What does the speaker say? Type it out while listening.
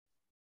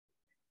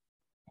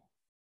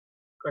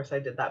course, I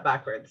did that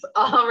backwards.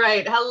 All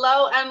right.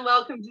 Hello and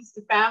welcome, Just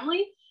a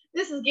Family.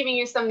 This is giving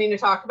you something to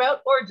talk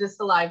about, or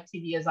Just a Live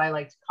TV, as I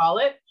like to call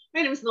it.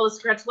 My name is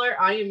Melissa Kretzler.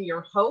 I am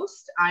your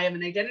host. I am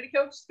an identity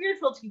coach,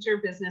 spiritual teacher,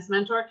 business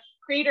mentor,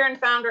 creator and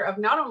founder of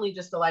not only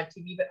Just a Live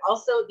TV, but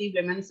also the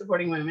Women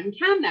Supporting Women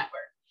Can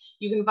Network.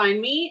 You can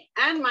find me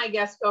and my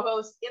guest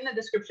co-host in the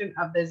description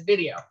of this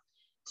video.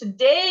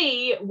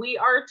 Today, we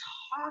are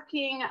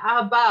talking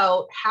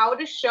about how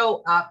to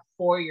show up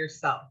for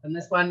yourself. And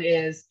this one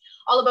is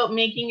all about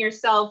making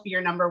yourself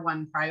your number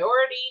one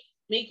priority,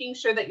 making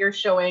sure that you're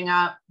showing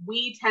up.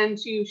 We tend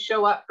to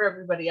show up for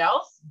everybody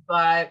else,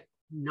 but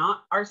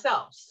not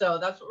ourselves. So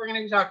that's what we're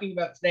going to be talking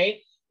about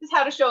today, is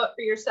how to show up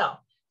for yourself.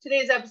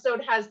 Today's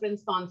episode has been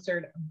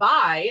sponsored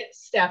by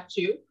Steph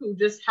Chu, who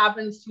just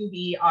happens to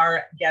be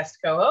our guest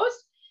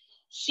co-host.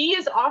 She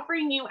is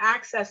offering you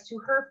access to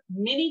her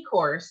mini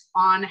course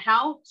on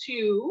how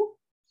you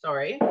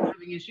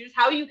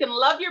can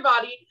love your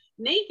body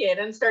naked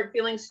and start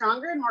feeling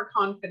stronger and more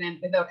confident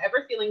without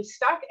ever feeling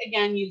stuck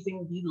again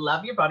using the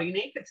Love Your Body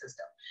Naked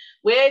system,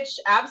 which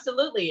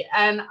absolutely.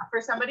 And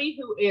for somebody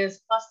who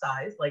is plus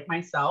size like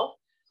myself,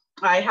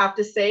 I have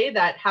to say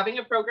that having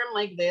a program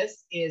like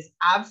this is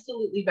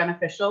absolutely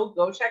beneficial.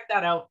 Go check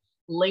that out.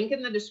 Link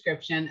in the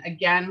description.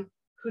 Again,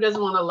 who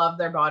doesn't want to love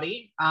their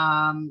body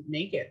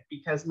naked?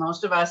 Because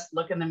most of us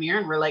look in the mirror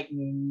and we're like,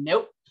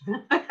 nope.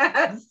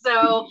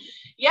 So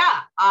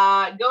yeah,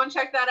 go and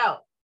check that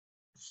out.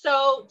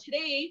 So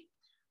today,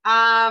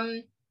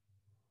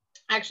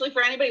 actually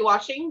for anybody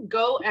watching,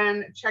 go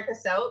and check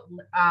us out.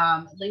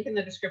 Link in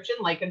the description,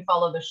 like and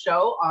follow the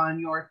show on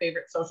your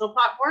favorite social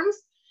platforms,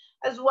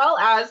 as well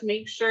as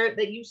make sure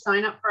that you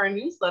sign up for our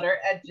newsletter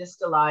at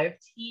Just a Live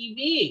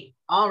TV.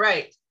 All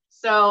right.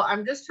 So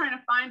I'm just trying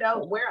to find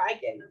out where I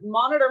can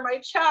monitor my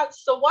chat.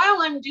 So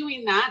while I'm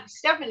doing that,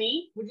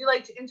 Stephanie, would you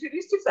like to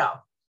introduce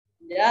yourself?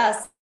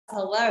 Yes.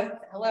 Hello,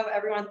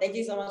 everyone. Thank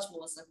you so much,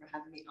 Melissa, for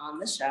having me on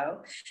the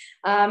show.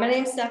 My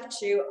name is Steph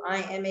Chu. I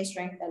am a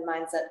strength and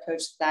mindset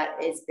coach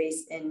that is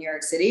based in New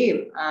York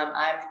City.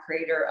 I'm the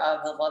creator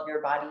of the Love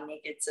Your Body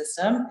Naked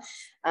system.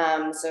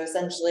 So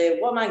essentially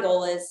what my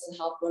goal is to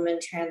help women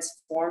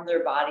transform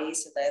their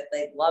bodies so that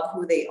they love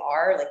who they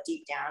are, like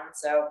deep down.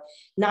 So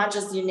not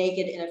just you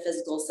naked in a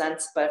physical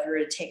sense, but if you were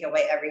to take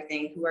away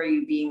everything, who are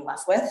you being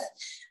left with?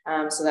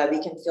 So that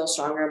we can feel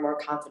stronger and more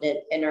confident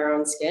in our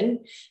own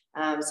skin.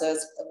 So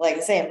it's like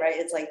the same, right?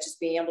 It's like just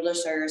being able to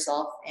show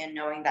yourself and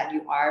knowing that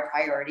you are a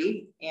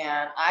priority.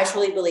 And I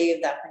truly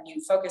believe that when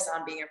you focus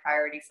on being a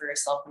priority for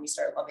yourself, when you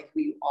start loving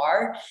who you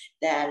are,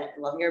 then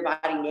loving your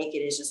body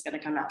naked is just going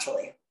to come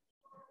naturally.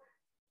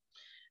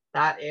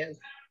 That is,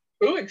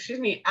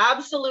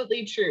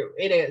 absolutely true.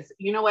 It is.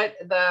 You know what?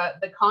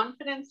 The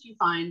confidence you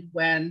find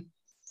when,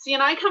 see,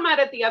 and I come at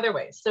it the other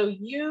way. So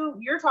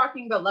you're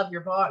talking about love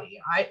your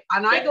body.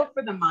 I go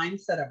for the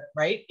mindset of it,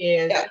 right?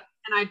 And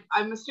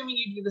I'm assuming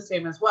you do the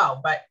same as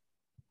well, but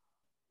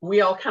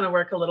we all kind of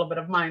work a little bit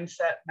of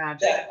mindset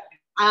magic.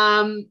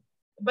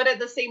 But at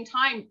the same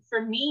time,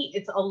 for me,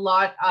 it's a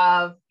lot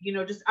of,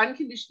 just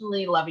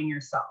unconditionally loving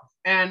yourself.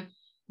 And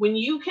when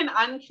you can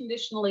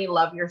unconditionally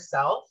love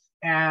yourself,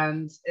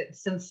 and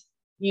since,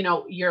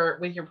 you're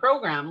with your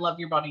program, Love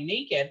Your Body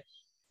Naked,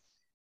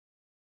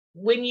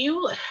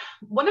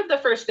 one of the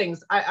first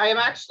things I am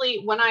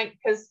actually,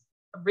 because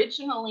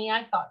originally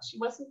I thought she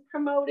wasn't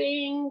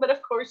promoting, but of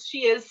course she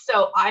is.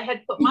 So I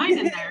had put mine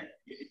in there.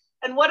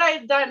 And what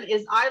I've done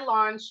is I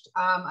launched,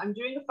 I'm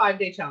doing a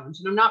 5-day challenge,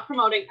 and I'm not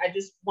promoting. I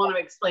just want to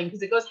explain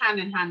because it goes hand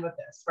in hand with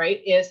this, right?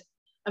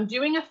 I'm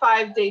doing a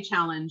 5-day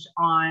challenge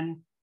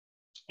on,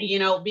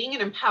 being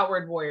an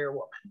empowered warrior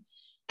woman.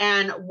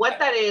 And what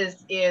that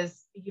is,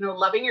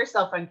 loving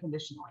yourself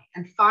unconditionally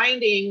and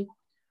finding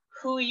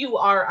who you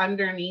are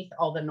underneath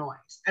all the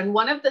noise. And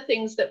one of the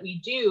things that we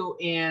do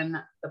in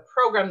the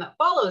program that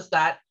follows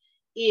that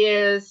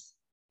is,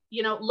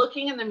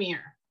 looking in the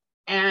mirror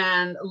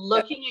and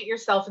looking at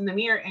yourself in the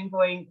mirror and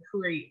going,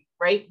 who are you,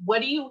 right?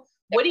 What are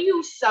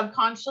you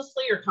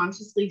subconsciously or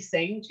consciously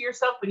saying to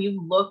yourself when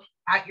you look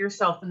at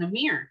yourself in the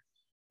mirror?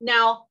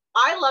 Now,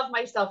 I love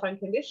myself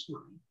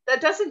unconditionally. That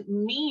doesn't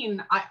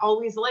mean I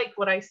always like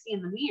what I see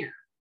in the mirror.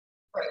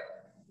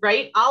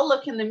 Right? I'll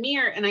look in the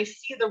mirror and I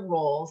see the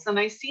rolls and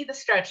I see the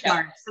stretch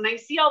marks and I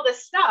see all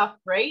this stuff,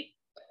 right?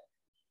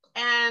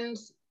 And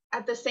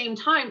at the same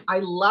time, I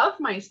love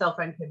myself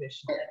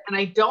unconditionally and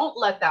I don't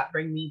let that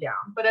bring me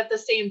down. But at the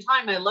same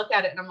time, I look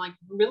at it and I'm like,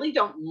 really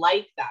don't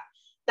like that.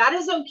 That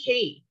is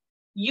okay.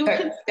 You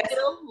can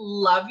still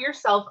love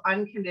yourself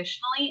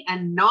unconditionally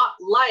and not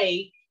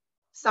like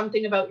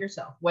something about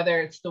yourself, whether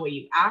it's the way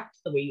you act,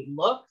 the way you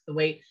look, the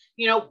way,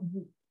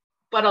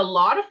 but a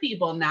lot of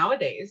people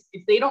nowadays,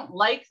 if they don't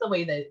like the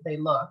way that they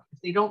look,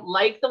 if they don't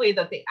like the way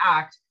that they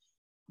act,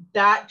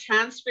 that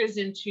transfers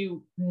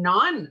into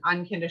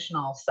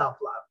non-unconditional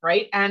self-love,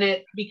 right? And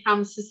it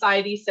becomes,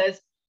 society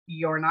says,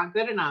 you're not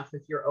good enough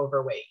if you're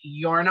overweight.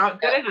 You're not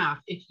good enough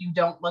if you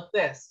don't look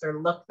this or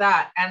look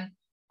that. And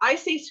I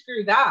say,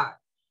 screw that.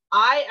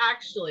 I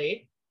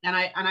actually, and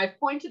I've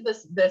pointed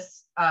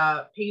this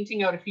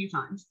painting out a few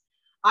times.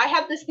 I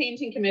had this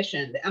painting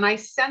commissioned and I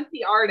sent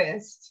the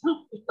artist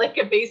like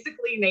a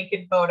basically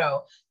naked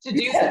photo to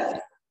do this.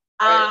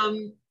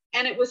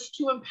 And it was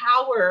to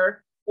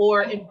empower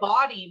or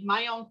embody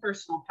my own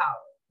personal power,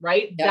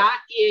 right? Yep. That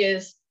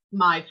is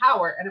my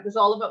power. And it was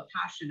all about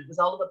passion. It was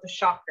all about the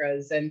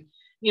chakras and,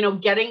 you know,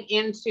 getting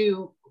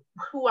into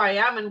who I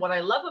am and what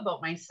I love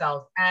about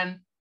myself. And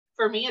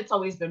for me, it's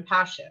always been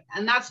passion.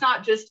 And that's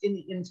not just in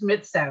the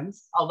intimate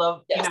sense,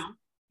 although, yes.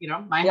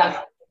 My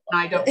husband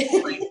and I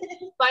don't like,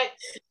 but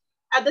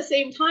at the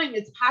same time,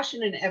 it's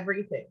passion in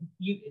everything.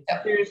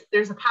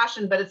 There's a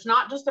passion, but it's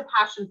not just a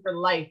passion for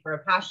life or a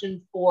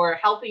passion for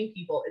helping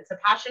people. It's a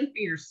passion for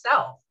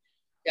yourself.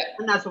 Yeah.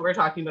 And that's what we're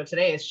talking about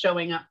today, is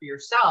showing up for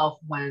yourself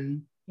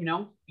when, you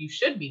know, you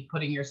should be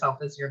putting yourself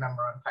as your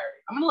number one priority.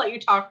 I'm going to let you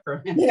talk for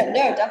a minute. Yeah,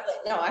 no,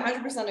 definitely. No, I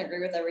 100%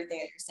 agree with everything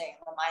that you're saying.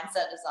 The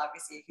mindset is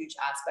obviously a huge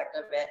aspect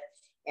of it.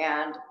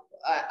 And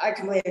I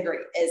completely agree,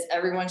 is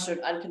everyone should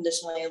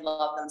unconditionally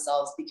love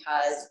themselves,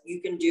 because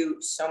you can do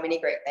so many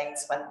great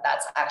things when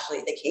that's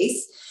actually the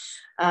case.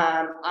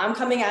 I'm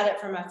coming at it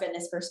from a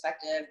fitness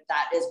perspective.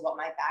 That is what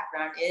my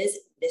background is.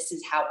 This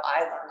is how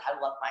I learned how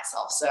to love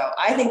myself. So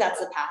I think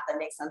that's the path that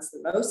makes sense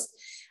the most.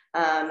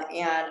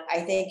 And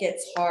I think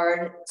it's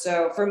hard.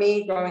 So for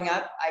me, growing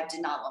up, I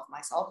did not love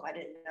myself. I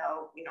didn't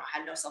know, I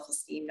had no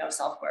self-esteem, no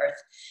self-worth.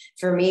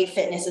 For me,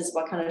 fitness is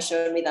what kind of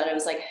showed me that it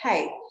was like,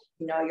 hey,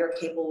 you're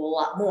capable of a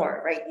lot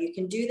more, right? You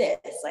can do this.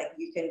 Like,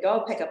 you can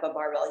go pick up a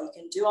barbell. You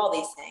can do all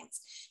these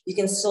things. You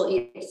can still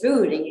eat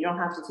food and you don't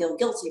have to feel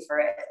guilty for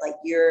it.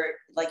 You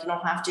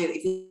don't have to,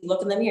 if you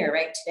look in the mirror,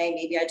 right? Today,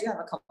 maybe I do have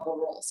a couple of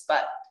rolls,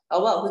 but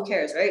oh, well, who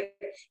cares, right?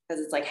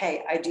 Because it's like,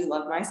 hey, I do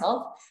love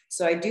myself.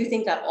 So I do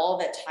think that all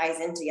that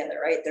ties in together,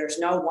 right? There's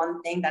no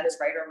one thing that is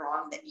right or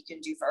wrong that you can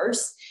do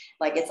first.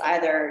 It's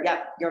either,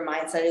 your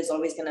mindset is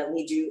always going to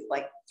lead you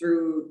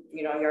through,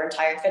 your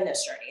entire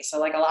fitness journey.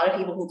 So a lot of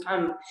people who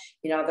come,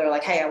 they're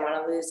like, hey, I want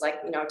to lose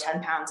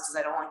 10 pounds because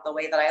I don't like the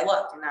way that I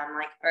look. And I'm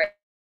like, all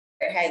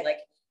right, hey,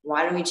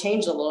 why don't we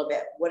change a little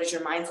bit? What is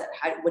your mindset?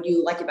 What do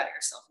you like about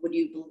yourself? What do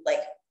you like?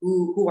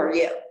 Who are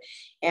you?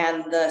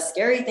 And the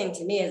scary thing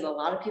to me is a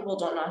lot of people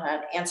don't know how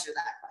to answer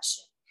that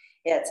question.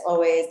 It's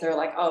always, they're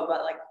like, oh,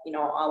 but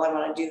all I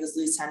want to do is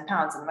lose 10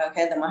 pounds. And I'm like,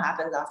 okay, then what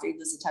happens after you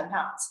lose the 10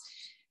 pounds?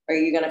 Are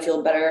you going to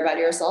feel better about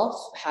yourself?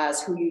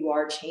 Has who you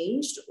are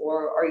changed?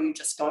 Or are you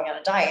just going on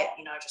a diet,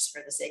 just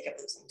for the sake of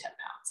losing 10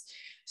 pounds?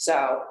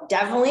 So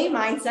definitely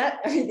mindset,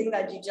 everything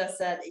that you just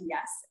said,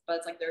 yes, but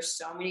it's there's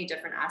so many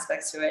different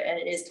aspects to it and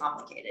it is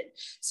complicated.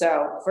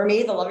 So for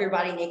me, the Love Your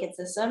Body Naked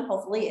system,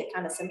 hopefully it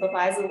kind of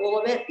simplifies it a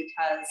little bit,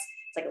 because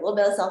it's a little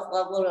bit of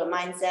self-love, a little bit of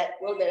mindset,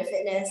 a little bit of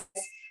fitness,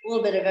 a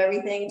little bit of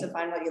everything to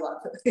find what you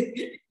love.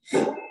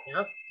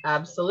 Yep,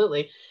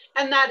 absolutely.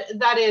 And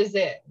that is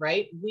it,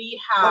 right? We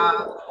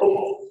have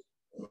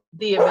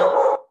the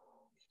ability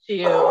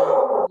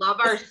to love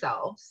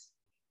ourselves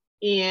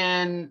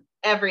in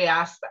every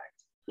aspect.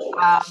 And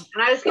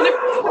I was going to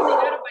put something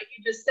out of what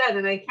you just said,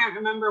 and I can't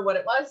remember what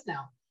it was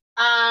now.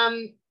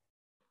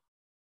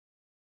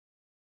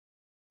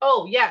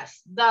 Oh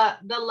yes, the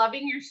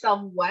loving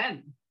yourself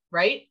when,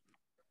 right?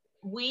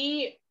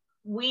 We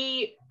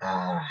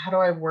how do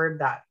I word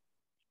that?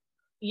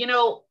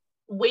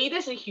 Weight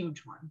is a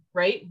huge one,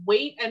 right?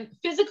 Weight and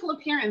physical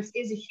appearance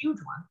is a huge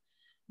one.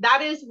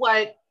 That is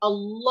what a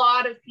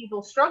lot of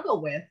people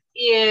struggle with,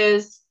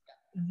 is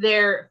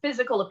their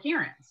physical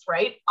appearance,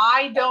 right?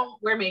 I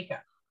don't wear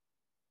makeup.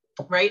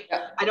 Right?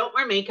 I don't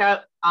wear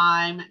makeup.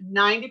 I'm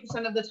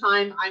 90% of the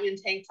time I'm in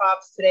tank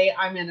tops. Today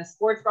I'm in a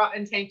sports bra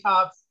and tank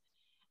tops.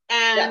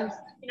 And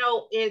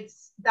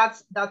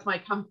that's my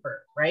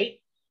comfort, right?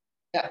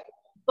 Yeah.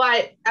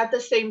 But at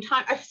the same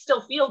time, I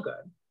still feel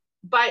good.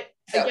 But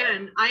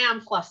again, I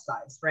am plus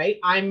size, right?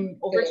 I'm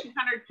over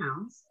 200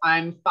 pounds.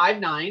 I'm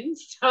 5'9",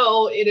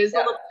 so it is a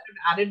little bit of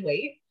added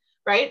weight,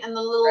 right? And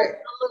the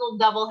little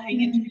double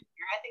hanging here.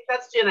 I think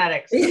that's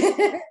genetics.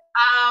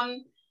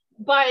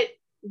 But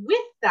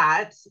with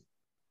that,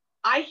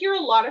 I hear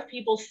a lot of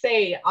people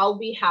say, I'll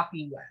be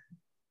happy when,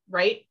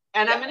 right?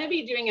 And I'm going to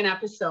be doing an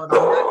episode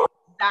on that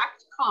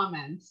exact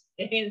comment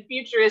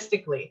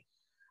futuristically.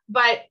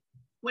 But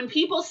when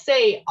people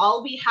say,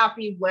 I'll be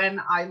happy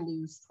when I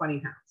lose 20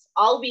 pounds,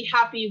 I'll be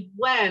happy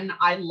when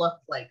I look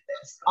like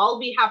this, I'll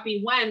be happy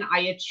when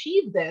I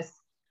achieve this,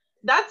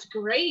 that's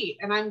great.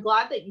 And I'm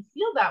glad that you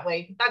feel that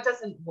way. But that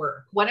doesn't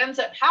work. What ends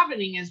up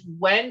happening is,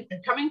 when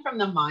coming from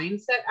the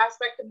mindset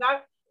aspect of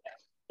that,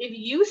 if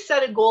you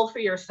set a goal for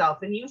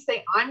yourself and you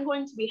say, I'm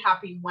going to be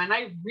happy when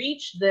I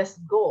reach this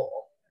goal,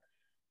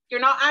 you're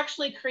not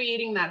actually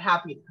creating that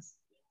happiness.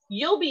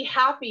 You'll be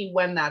happy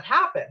when that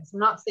happens. I'm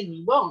not saying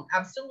you won't.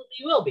 Absolutely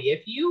you will be.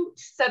 If you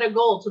set a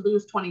goal to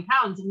lose 20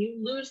 pounds and you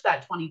lose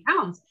that 20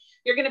 pounds,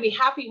 you're going to be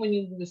happy when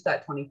you lose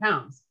that 20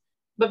 pounds.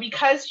 But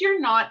because you're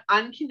not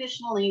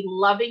unconditionally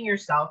loving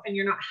yourself and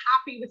you're not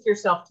happy with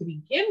yourself to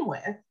begin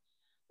with,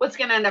 what's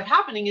going to end up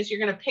happening is you're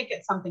going to pick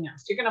at something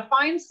else. You're going to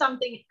find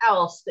something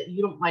else that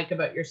you don't like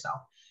about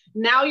yourself.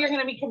 Now you're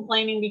going to be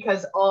complaining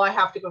because, oh, I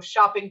have to go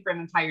shopping for an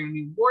entire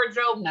new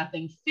wardrobe.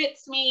 Nothing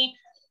fits me.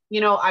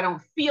 I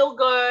don't feel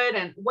good,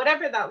 and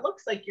whatever that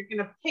looks like, you're going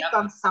to pick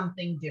on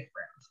something different.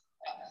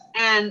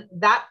 And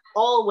that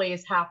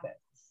always happens.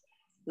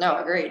 No,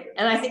 agreed.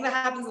 And I think that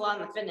happens a lot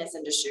in the fitness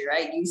industry,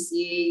 right? You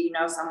see,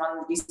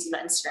 someone you see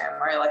on Instagram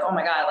where you're like, oh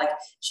my God, like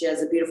she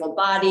has a beautiful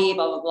body,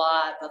 blah, blah,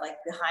 blah. But like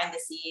behind the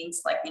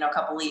scenes, like, a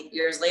couple of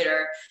years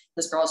later,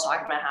 this girl's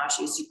talking about how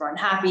she's super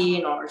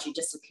unhappy or she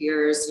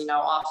disappears,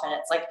 often.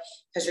 It's like,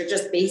 because you're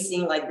just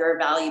basing like your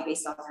value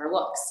based off her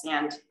looks,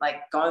 and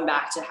like going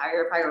back to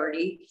higher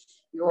priority,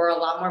 you're a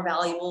lot more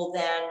valuable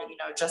than,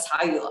 just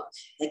how you look.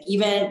 Like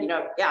even,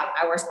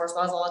 I wear sports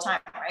bras all the time,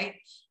 right?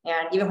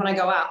 And even when I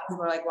go out,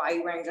 people are like, why are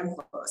you wearing gym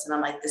clothes? And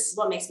I'm like, this is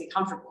what makes me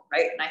comfortable,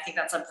 right? And I think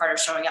that's a part of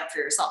showing up for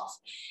yourself.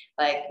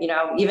 Like,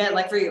 even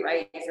like for you,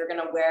 right? If you're going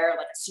to wear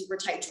like a super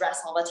tight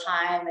dress all the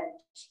time and,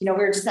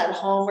 we're just at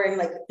home wearing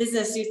like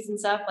business suits and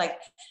stuff, like,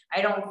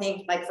 I don't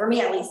think, like for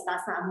me, at least,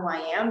 that's not who I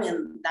am.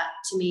 And that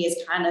to me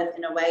is kind of,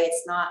 in a way,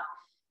 it's not,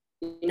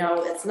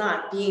 it's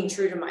not being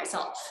true to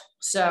myself.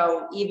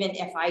 So even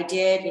if I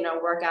did,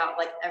 work out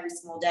like every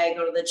single day,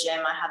 go to the gym,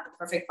 I had the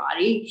perfect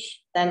body,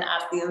 then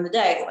at the end of the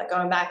day, like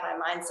going back, my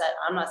mindset,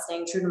 I'm not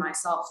staying true to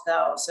myself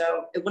though.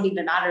 So it wouldn't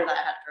even matter that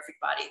I had a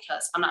perfect body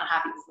because I'm not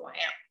happy with who I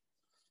am.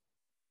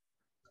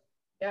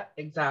 Yeah,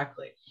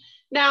 exactly.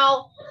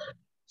 Now,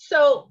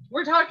 so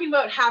we're talking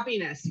about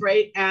happiness,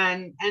 right?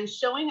 And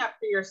showing up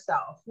for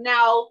yourself.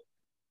 Now,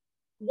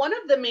 one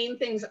of the main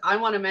things I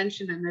want to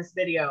mention in this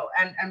video,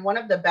 and one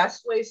of the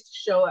best ways to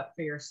show up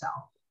for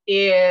yourself,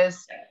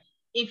 is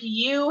if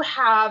you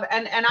have,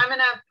 and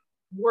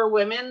we're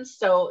women,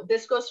 so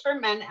this goes for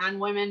men and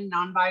women,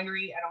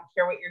 non-binary. I don't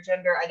care what your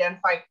gender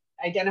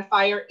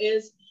identifier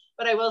is,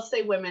 but I will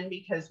say women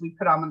because we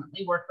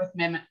predominantly work with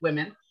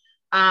women.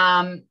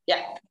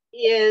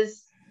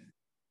 Is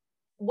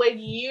when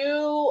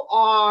you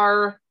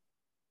are,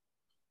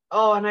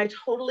 and I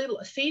totally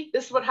see,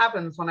 this is what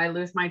happens when I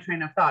lose my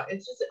train of thought.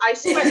 It's just, I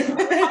swear, I'm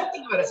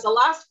talking about it. The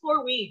last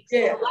 4 weeks,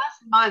 the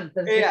last month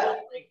is just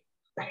like,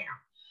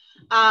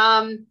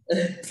 bam.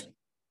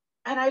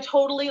 And I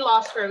totally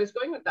lost where I was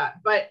going with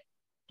that. But,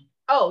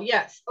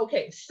 yes.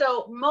 Okay.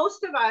 So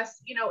most of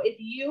us, if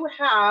you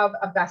have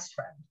a best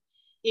friend,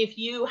 if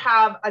you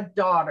have a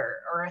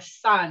daughter or a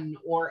son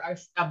or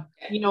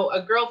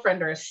a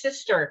girlfriend or a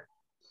sister,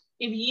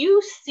 if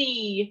you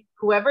see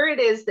whoever it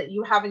is that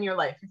you have in your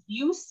life, if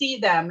you see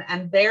them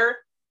and they're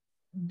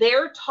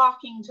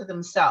talking to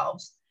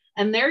themselves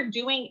and they're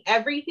doing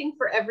everything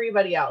for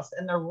everybody else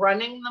and they're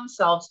running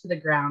themselves to the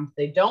ground,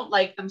 they don't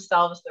like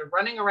themselves, they're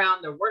running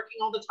around, they're working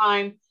all the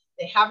time,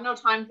 they have no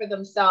time for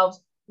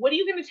themselves, what are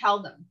you going to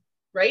tell them,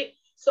 right?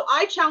 So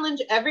I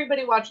challenge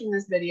everybody watching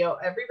this video,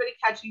 everybody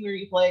catching the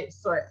replay.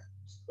 Sorry,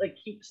 like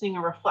keep seeing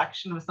a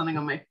reflection of something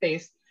on my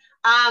face.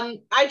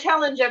 I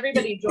challenge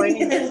everybody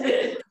joining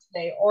this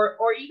today, or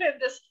even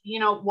just,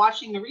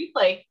 watching the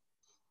replay.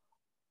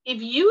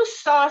 If you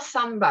saw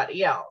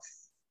somebody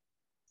else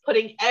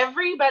putting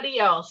everybody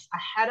else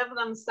ahead of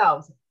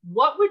themselves,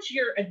 what would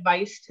your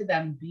advice to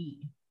them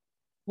be?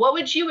 What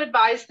would you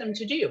advise them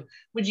to do?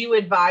 Would you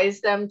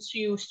advise them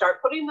to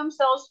start putting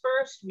themselves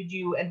first? Would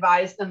you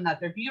advise them that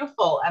they're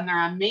beautiful and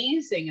they're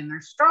amazing and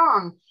they're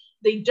strong?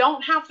 They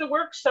don't have to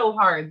work so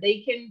hard. They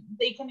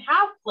can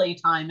have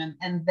playtime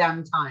and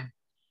them time.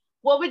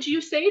 What would you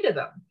say to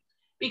them?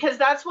 Because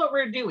that's what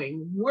we're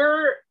doing.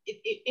 We're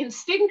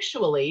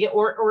instinctually,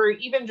 or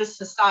even just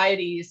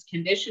society's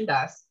conditioned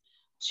us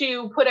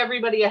to put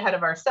everybody ahead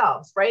of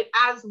ourselves, right?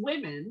 As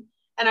women,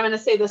 and I'm going to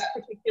say this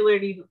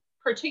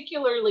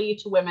particularly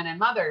to women and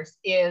mothers,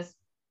 is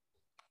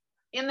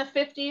in the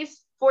 50s,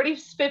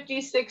 40s,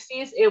 50s,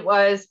 60s, it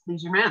was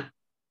please your man,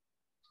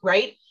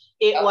 right?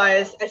 It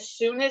was as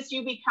soon as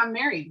you become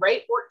married,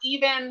 right? Or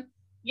even,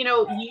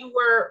 you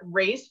were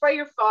raised by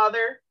your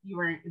father,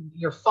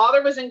 your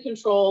father was in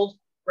control,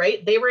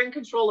 right? They were in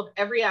control of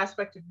every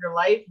aspect of your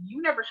life.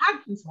 You never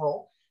had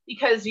control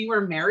because you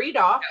were married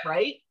off,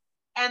 right?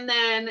 And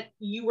then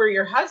you were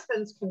your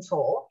husband's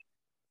control,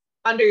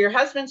 under your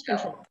husband's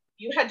control.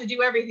 You had to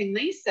do everything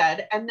they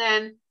said. And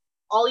then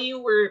all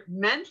you were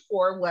meant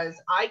for was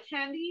eye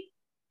candy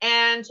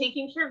and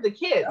taking care of the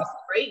kids,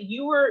 right?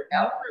 You were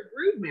a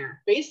broodmare,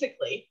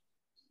 basically.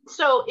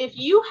 So if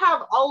you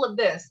have all of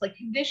this, like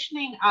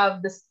conditioning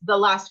of the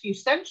last few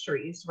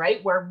centuries,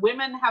 right, where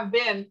women have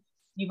been,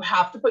 you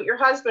have to put your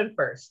husband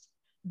first,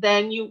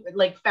 then you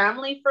like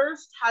family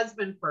first,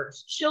 husband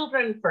first,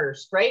 children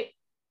first, right?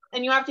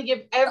 And you have to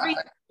give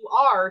everything you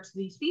are to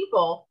these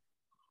people.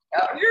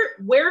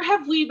 Where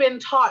have we been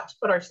taught to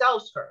put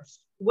ourselves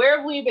first? Where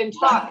have we been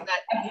taught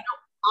that,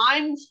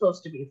 I'm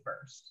supposed to be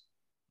first?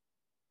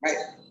 Right.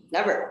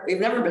 Never. We've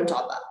never been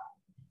taught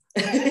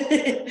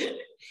that.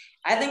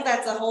 I think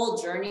that's a whole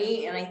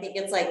journey. And I think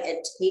it's like,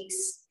 it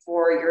takes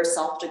for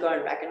yourself to go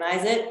and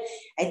recognize it.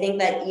 I think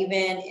that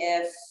even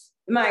if,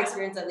 in my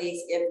experience, at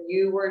least, if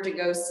you were to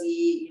go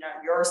see,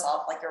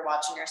 yourself, like you're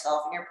watching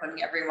yourself and you're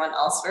putting everyone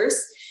else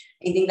first,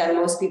 I think that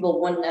most people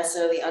wouldn't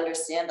necessarily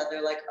understand that.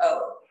 They're like,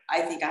 oh,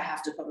 I think I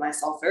have to put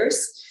myself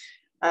first.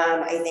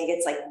 I think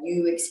it's like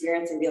you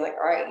experience and be like,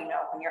 all right, you know,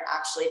 when you're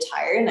actually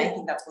tired. And I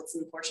think that's what's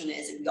unfortunate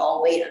is we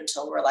all wait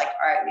until we're like,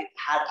 all right, we've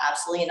had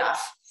absolutely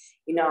enough.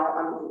 You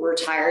know, we're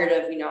tired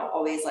of, you know,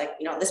 always like,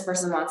 you know, this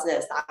person wants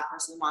this, that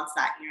person wants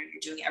that, you know,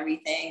 you're doing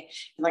everything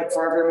like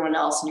for everyone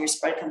else and you're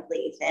spread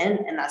completely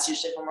thin. And that's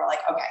usually when we're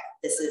like, okay,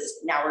 this is,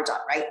 now we're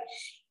done, right?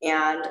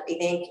 And I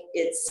think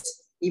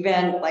it's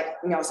even like,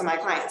 you know, some of my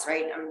clients,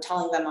 right? I'm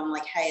telling them, I'm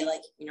like, hey,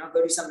 like, you know,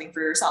 go do something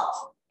for yourself.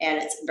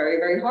 And it's very,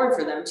 very hard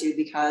for them to,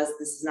 because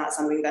this is not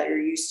something that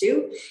you're used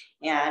to.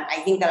 And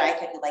I think that I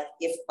could like,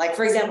 if like,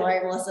 for example,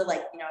 right, Melissa,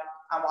 like, you know,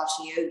 I'm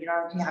watching you, you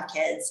know, you have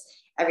kids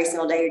every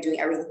single day, you're doing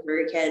everything for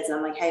your kids. And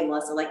I'm like, hey,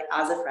 Melissa, like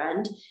as a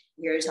friend, I'm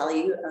here to tell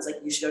you, I was like,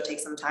 you should go take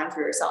some time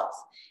for yourself.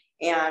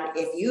 And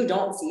if you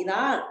don't see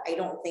that, I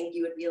don't think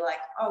you would be like,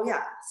 oh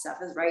yeah, Steph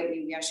is right.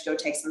 Maybe I should go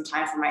take some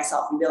time for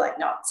myself and be like,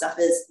 no, Steph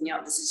is, you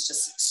know, this is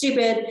just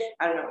stupid.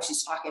 I don't know what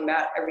she's talking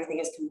about. Everything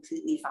is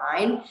completely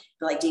fine.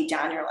 But like deep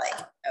down, you're like,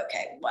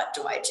 okay, what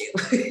do I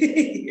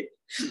do?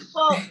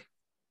 Well,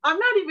 I'm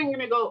not even going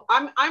to go,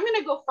 I'm going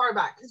to go far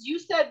back because you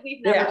said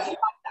we've never taught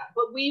that,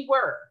 but we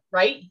were,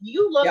 right?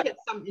 You look at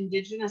some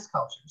indigenous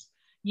cultures,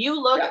 you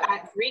look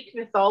at Greek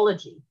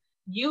mythology,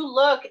 you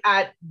look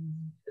at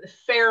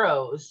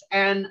pharaohs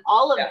and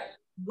all of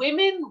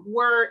women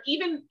were,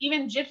 even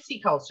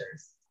gypsy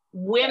cultures,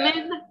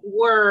 women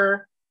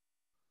were,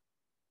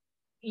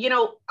 you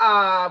know,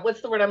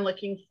 what's the word I'm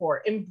looking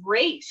for?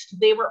 Embraced.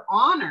 They were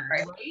honored,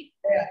 right?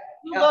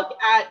 You look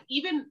at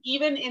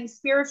even in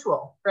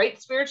spiritual, right?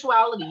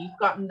 Spirituality, you've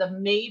gotten the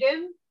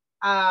maiden,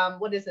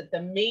 what is it?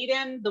 The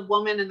maiden, the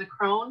woman, and the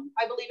crone,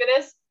 I believe it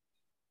is.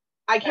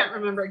 I can't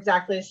remember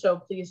exactly, so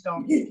please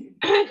don't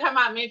come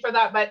at me for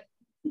that. But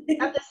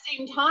at the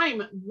same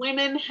time,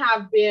 women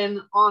have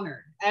been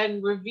honored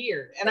and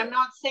revered. And I'm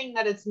not saying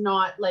that it's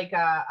not like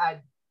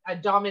a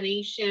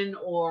domination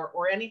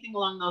or anything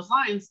along those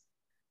lines.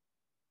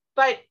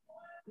 But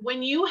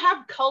when you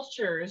have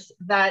cultures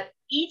that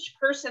each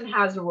person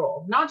has a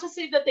role, not to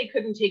say that they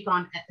couldn't take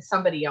on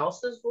somebody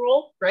else's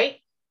role, right?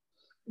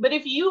 But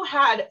if you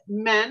had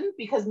men,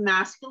 because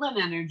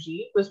masculine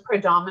energy was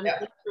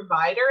predominantly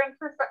provider and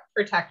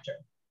protector,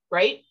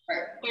 right?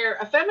 Where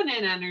a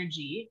feminine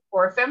energy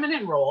or a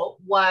feminine role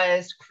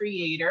was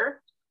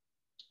creator,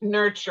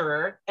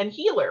 nurturer, and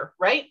healer,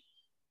 right?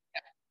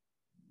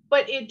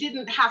 But it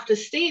didn't have to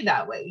stay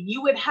that way.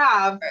 You would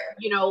have,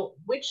 you know,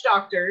 witch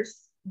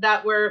doctors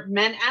that were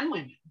men and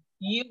women.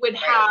 You would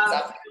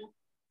have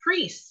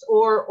priests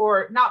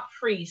or not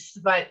priests,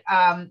 but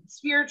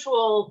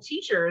spiritual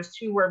teachers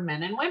who were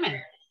men and women.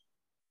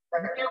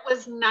 There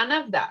was none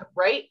of that,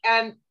 right?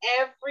 And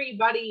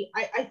everybody,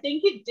 I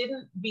think it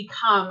didn't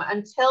become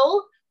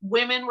until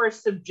women were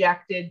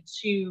subjected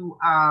to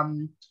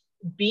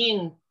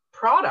being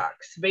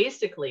products,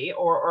 basically,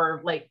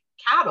 or like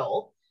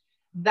cattle.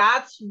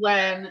 That's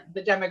when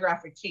the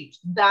demographic changed.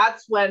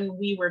 That's when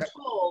we were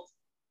told,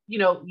 you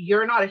know,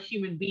 you're not a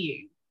human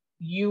being.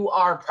 You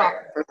are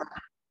property.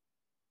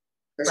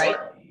 Right?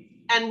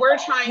 And we're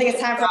trying to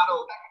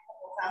battle.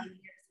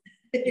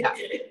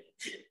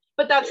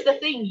 But that's the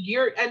thing.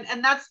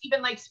 And that's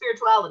even like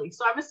spirituality.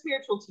 So I'm a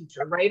spiritual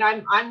teacher, right?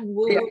 I'm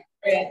woo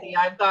crazy.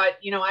 I've got,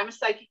 you know, I'm a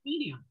psychic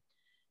medium.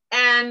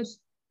 And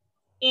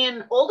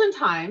in olden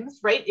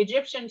times, right?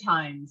 Egyptian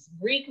times,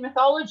 Greek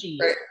mythology,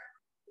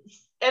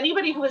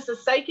 anybody who was a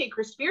psychic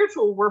or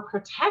spiritual were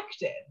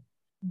protected.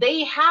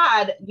 They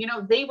had, you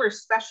know, they were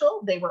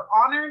special, they were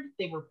honored,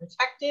 they were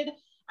protected.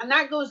 And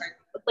that goes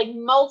like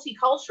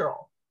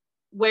multicultural,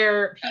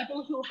 where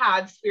people who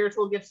had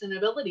spiritual gifts and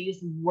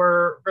abilities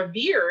were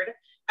revered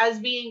as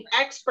being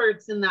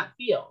experts in that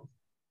field,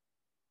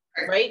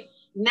 right?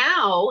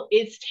 Now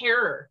it's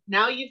terror.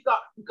 Now you've got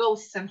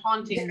ghosts and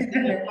hauntings,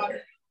 and you've got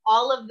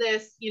all of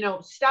this, you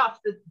know, stuff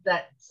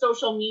that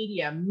social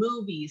media,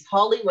 movies,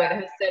 Hollywood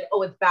has said,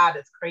 oh, it's bad,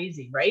 it's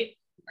crazy, right?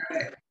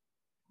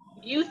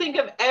 You think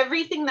of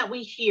everything that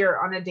we hear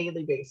on a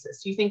daily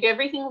basis. You think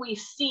everything we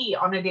see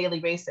on a daily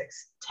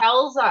basis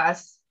tells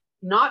us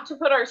not to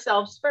put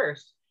ourselves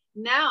first.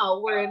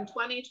 Now we're in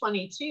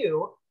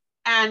 2022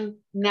 and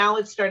now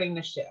it's starting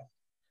to shift.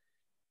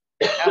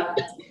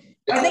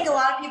 I think a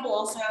lot of people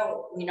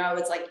also, you know,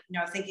 it's like, you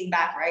know, thinking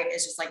back, right?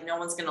 It's just like, no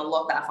one's going to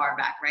look that far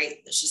back, right?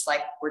 It's just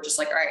like, we're just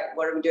like, all right,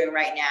 what are we doing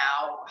right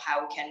now?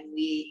 How can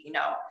we, you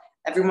know,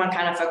 everyone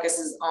kind of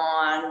focuses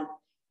on,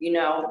 you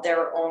know,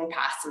 their own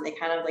past, and they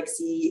kind of like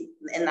see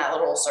in that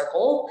little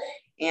circle.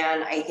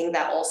 And I think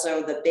that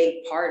also the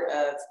big part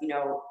of, you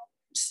know,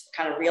 just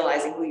kind of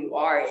realizing who you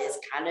are is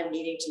kind of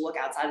needing to look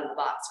outside of the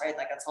box, right?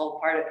 Like that's all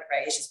part of it,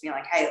 right? It's just being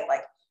like, hey,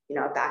 like, you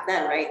know, back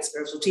then, right?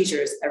 Spiritual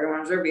teachers,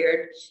 everyone's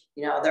revered,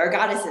 you know, there are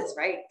goddesses,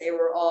 right? They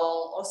were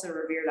all also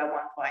revered at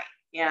one point.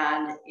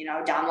 And, you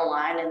know, down the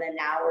line, and then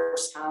now we're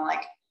just kind of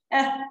like,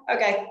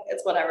 okay,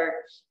 it's whatever,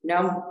 you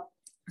know?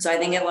 So I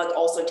think it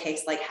also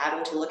takes like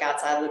having to look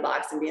outside of the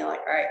box and being like,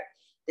 all right,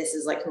 this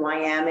is like who I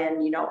am.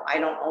 And, you know, I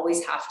don't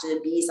always have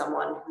to be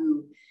someone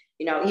who,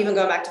 you know, even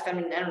going back to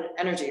feminine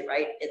energy,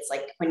 right? It's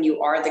like when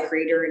you are the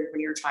creator and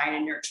when you're trying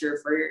to nurture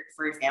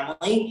for your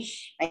family,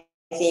 I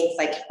think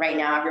like right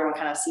now, everyone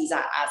kind of sees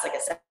that as like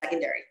a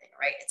secondary thing,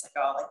 right? It's like,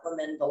 oh, like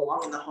women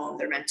belong in the home.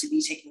 They're meant to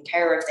be taking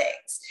care of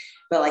things.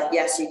 But like,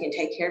 yes, you can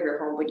take care of your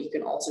home, but you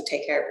can also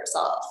take care of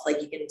yourself.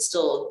 Like you can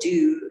still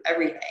do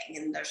everything.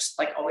 And there's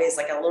like always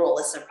like a little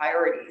list of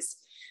priorities.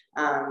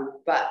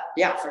 But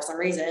yeah, for some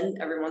reason,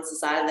 everyone's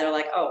decided they're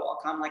like, oh, I'll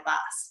come like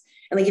last.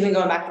 And like, even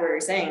going back to what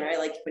you're saying, right?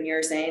 Like when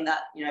you're saying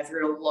that, you know, if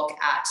you're to look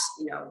at,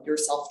 you know,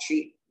 yourself,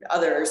 treat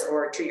others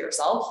or treat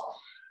yourself,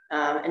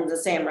 and the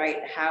same,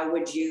 right? How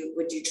would you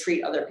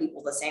treat other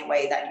people the same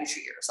way that you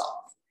treat yourself?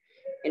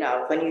 You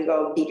know, when you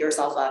go beat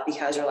yourself up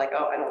because you're like,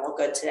 oh, I don't look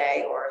good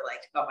today, or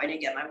like, oh, I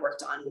didn't get my work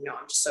done. You know,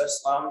 I'm just so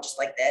slow. I'm just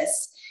like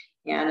this.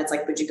 And it's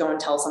like, would you go and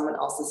tell someone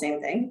else the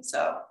same thing?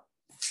 So,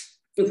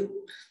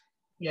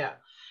 yeah,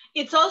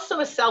 it's also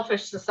a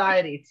selfish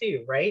society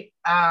too, right?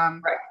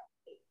 right.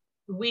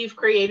 We've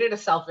created a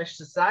selfish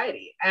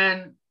society,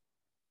 and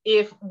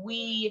if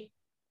we,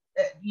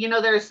 you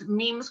know, there's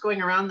memes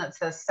going around that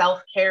says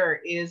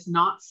self-care is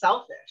not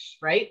selfish,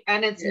 right?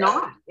 And it's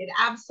not. It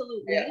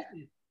absolutely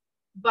isn't.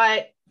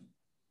 But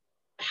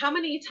how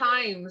many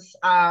times,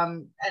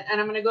 and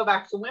I'm going to go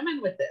back to women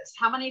with this,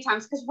 how many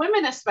times, because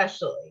women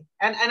especially,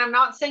 and I'm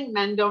not saying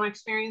men don't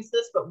experience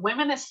this, but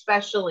women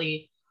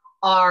especially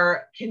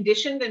are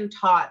conditioned and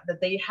taught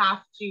that they have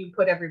to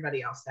put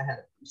everybody else ahead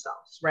of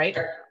themselves, right?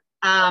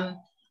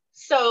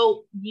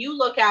 So you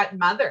look at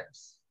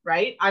mothers,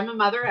 right? I'm a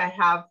mother. I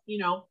have, you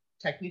know,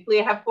 technically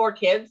I have 4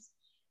 kids.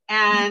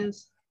 And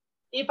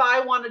if I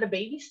wanted a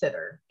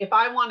babysitter, if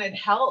I wanted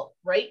help,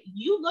 right?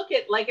 You look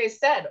at, like I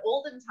said,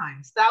 olden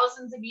times,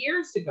 thousands of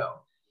years ago,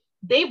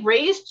 they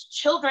raised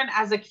children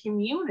as a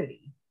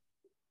community.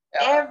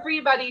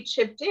 Everybody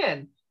chipped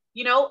in.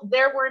 You know,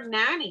 there were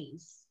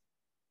nannies,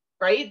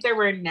 right? There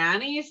were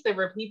nannies. There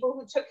were people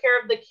who took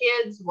care of the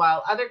kids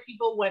while other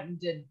people went and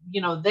did,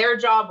 you know, their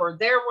job or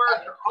their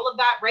work or all of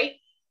that, right?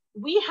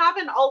 We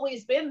haven't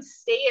always been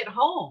stay at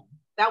home.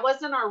 That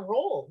wasn't our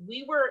role.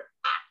 We were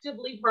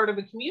actively part of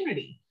a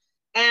community.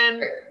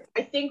 And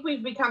I think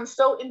we've become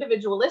so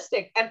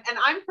individualistic, and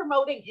I'm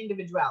promoting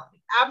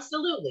individuality.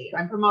 Absolutely.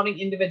 I'm promoting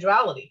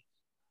individuality,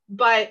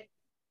 but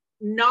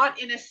not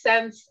in a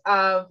sense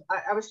of,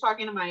 I was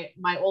talking to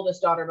my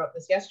oldest daughter about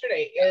this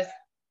yesterday, is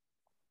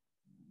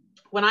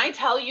when I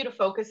tell you to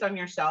focus on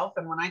yourself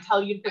and when I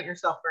tell you to put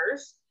yourself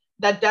first,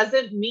 that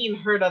doesn't mean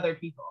hurt other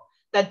people.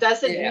 That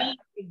doesn't mean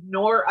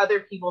ignore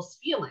other people's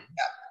feelings.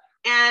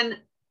 And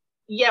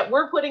yet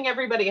we're putting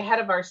everybody ahead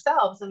of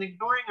ourselves and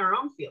ignoring our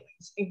own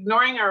feelings,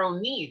 ignoring our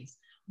own needs.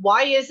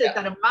 Why is it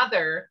that a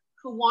mother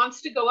who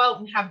wants to go out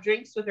and have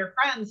drinks with her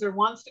friends or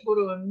wants to go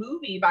to a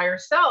movie by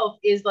herself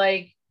is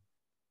like,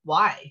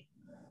 why?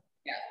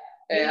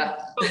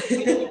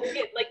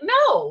 Like,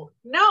 no,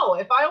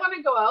 if I want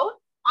to go out,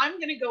 I'm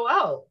going to go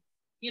out.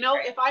 You know,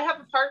 if I have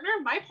a partner,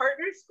 my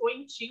partner is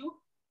going to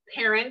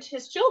parent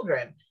his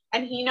children.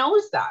 And he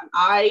knows that.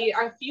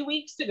 A few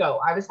weeks ago,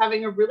 I was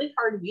having a really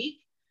hard week.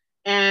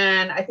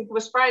 And I think it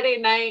was Friday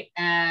night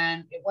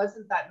and it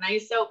wasn't that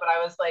nice out, but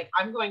I was like,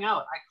 I'm going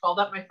out. I called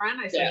up my friend.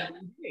 I said, what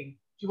are you doing?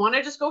 Do you want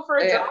to just go for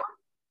a drive?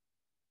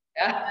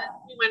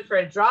 We went for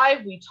a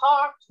drive. We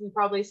talked. We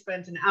probably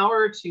spent an hour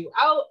or 2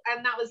 out,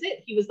 and that was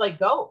it. He was like,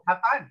 go,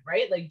 have fun,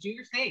 right? Like, do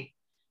your thing.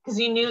 Because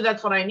he knew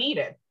that's what I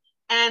needed.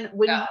 And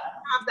when you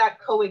have that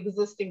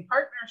coexisting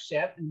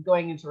partnership, and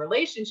going into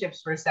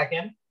relationships for a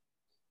second,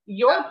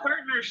 your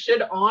partner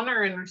should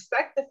honor and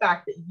respect the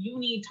fact that you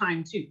need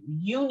time too.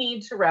 You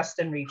need to rest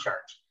and recharge.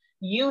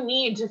 You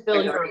need to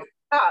fill your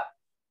cup.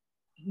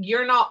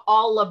 You're not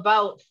all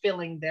about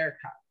filling their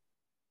cup.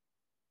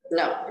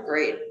 No,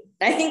 agreed.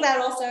 I think that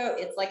also,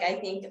 it's like, I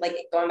think like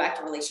going back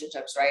to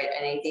relationships, right?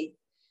 And I think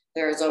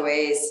there's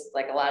always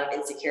like a lot of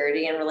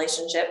insecurity in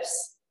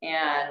relationships.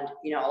 And,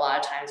 you know, a lot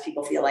of times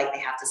people feel like they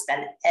have to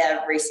spend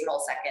every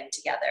single second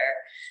together.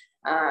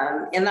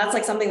 And that's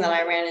like something that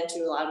I ran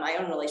into a lot of my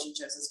own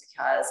relationships, is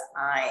because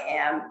I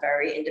am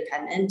very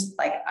independent.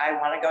 Like I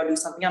want to go do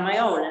something on my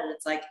own. And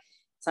it's like,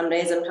 some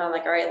days I'm kind of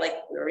like, all right, like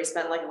we already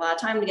spent like a lot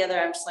of time together.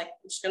 I'm just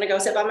going to go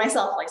sit by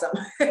myself, like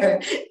somewhere.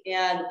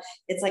 And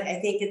it's like,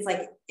 I think it's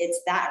like, it's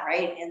that,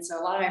 right? And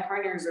so a lot of my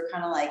partners are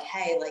kind of like,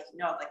 hey, like, you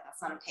know, like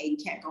that's not okay. You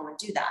can't go and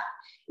do that.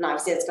 And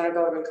obviously it's going to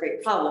go and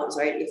create problems,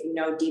 right? If you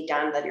know deep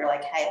down that you're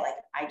like, hey, like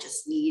I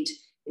just need,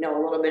 you know, a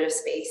little bit of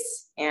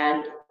space,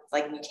 and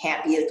like you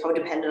can't be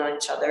codependent on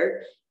each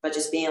other, but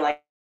just being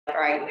like, all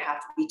right, you have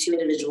to be 2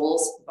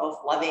 individuals, both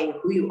loving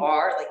who you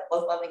are, like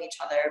both loving each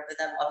other, but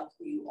then loving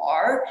who you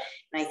are.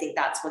 And I think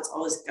that's what's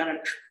always going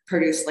to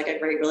produce like a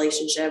great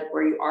relationship,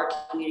 where you are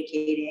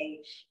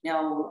communicating,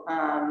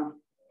 and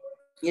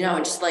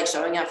just like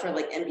showing up for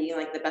like, and being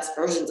like the best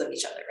versions of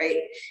each other. Right.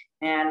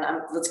 And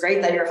it's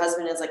great that your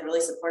husband is like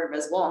really supportive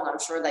as well. And I'm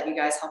sure that you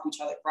guys help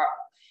each other grow.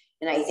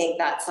 And I think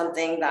that's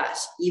something that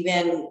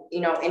even, you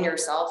know, in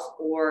yourself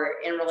or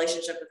in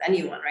relationship with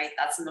anyone, right?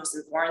 That's the most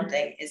important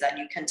thing, is that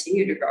you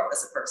continue to grow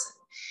as a person.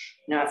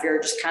 You know, if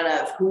you're just kind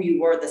of who you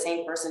were, the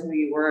same person who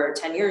you were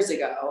 10 years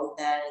ago,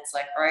 then it's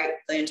like, all right,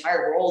 the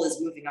entire world is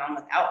moving on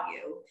without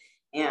you.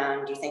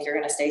 And do you think you're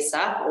going to stay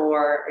stuck,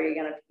 or are you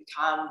going to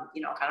become,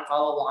 you know, kind of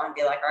follow along and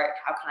be like, all right,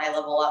 how can I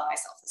level up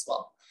myself as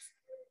well?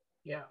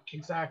 Yeah,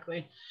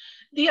 exactly.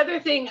 The other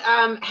thing,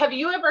 have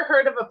you ever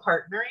heard of a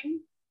partnering?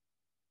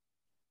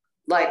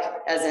 Like,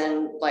 as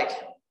in, like,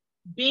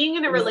 being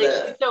in a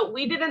relationship. So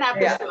we did an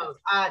episode,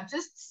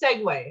 just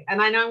segue,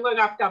 and I know I'm going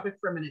off topic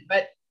for a minute,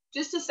 but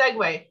just to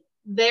segue,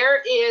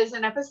 there is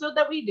an episode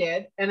that we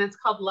did, and it's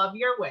called Love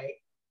Your Way.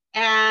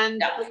 And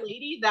the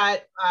lady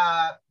that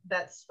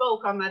that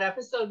spoke on that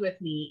episode with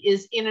me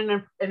is in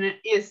a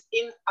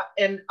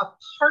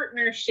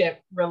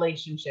partnership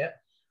relationship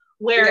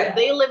where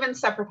they live in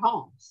separate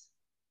homes.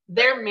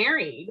 They're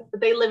married,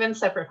 but they live in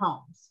separate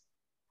homes.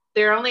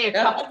 They're only a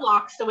couple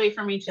blocks away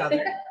from each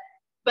other,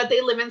 but they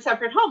live in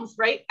separate homes,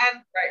 right?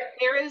 And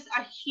there is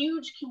a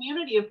huge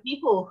community of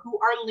people who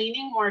are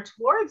leaning more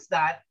towards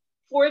that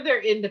for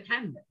their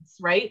independence,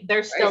 right?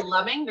 They're still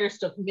loving, they're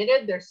still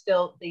committed,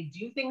 they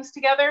do things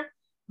together,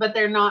 but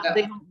they're not,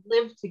 they don't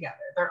live together.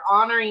 They're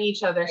honoring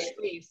each other's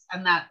space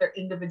and that their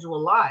individual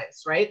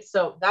lives, right?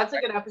 So that's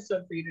a good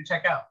episode for you to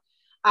check out.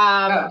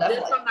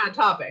 This on that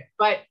topic,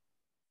 but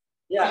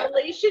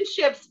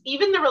relationships,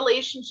 even the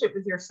relationship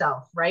with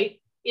yourself, right?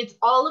 It's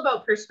all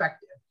about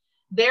perspective.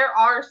 There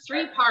are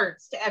three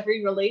parts to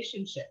every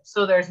relationship.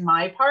 So there's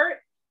my part,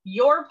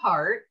 your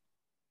part,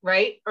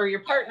 right? Or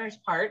your partner's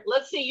part.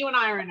 Let's say you and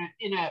I are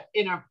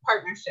in a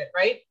partnership,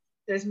 right?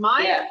 There's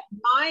my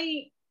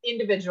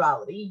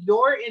individuality,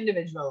 your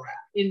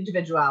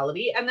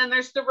individuality, and then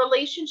there's the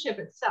relationship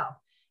itself.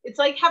 It's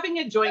like having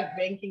a joint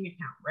banking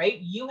account, right?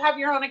 You have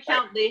your own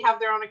account, they have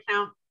their own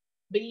account,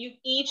 but you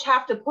each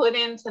have to put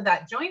into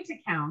that joint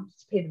account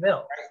to pay the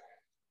bills,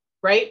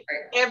 right?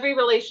 Every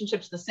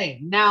relationship's the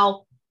same.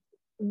 Now,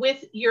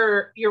 with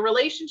your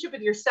relationship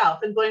with yourself,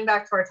 and going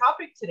back to our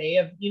topic today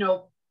of, you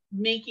know,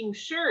 making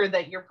sure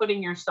that you're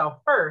putting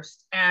yourself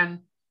first and,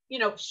 you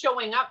know,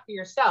 showing up for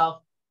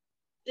yourself,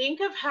 think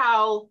of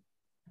how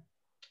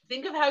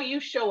you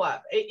show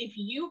up. If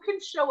you can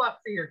show up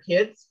for your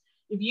kids,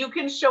 if you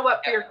can show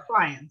up for your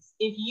clients,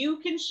 if you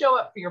can show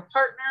up for your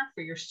partner,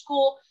 for your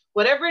school,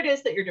 whatever it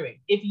is that you're doing,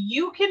 if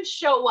you can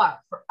show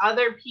up for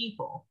other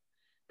people,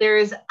 there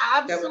is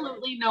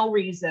absolutely no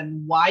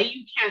reason why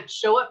you can't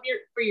show up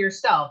for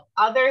yourself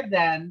other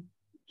than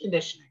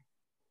conditioning.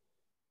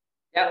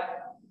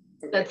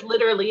 That's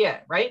literally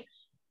it, right?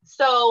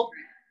 So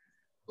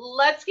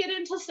let's get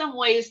into some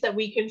ways that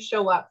we can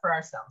show up for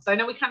ourselves. I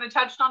know we kind of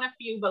touched on a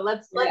few, but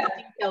let's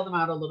detail them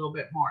out a little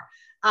bit more.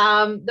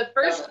 The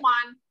first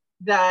one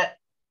that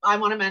I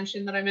want to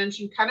mention, that I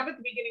mentioned kind of at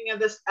the beginning of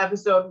this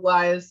episode,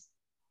 was,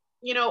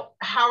 you know,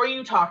 how are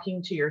you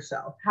talking to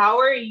yourself? How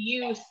are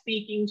you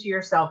speaking to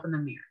yourself in the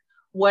mirror?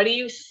 What are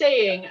you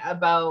saying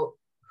about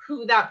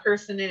who that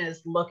person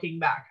is looking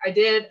back?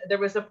 There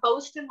was a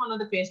post in one of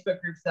the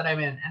Facebook groups that I'm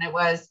in, and it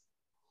was,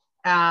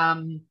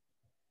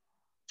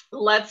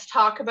 let's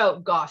talk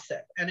about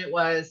gossip. And it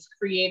was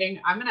creating,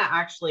 I'm going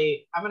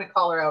to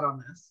call her out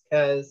on this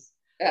because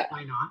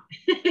why not?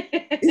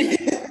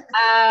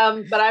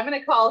 But I'm going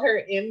to call her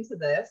into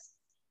this.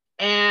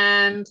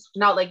 And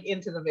not like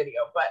into the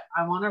video, but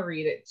I want to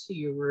read it to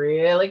you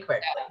really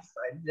quickly. So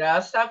I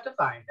just have to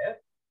find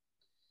it.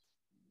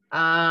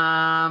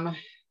 And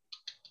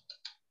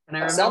I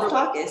remember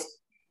self-talk is,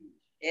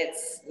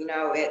 it's, you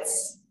know,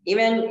 it's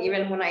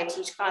even when I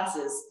teach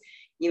classes,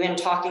 even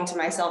talking to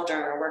myself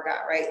during a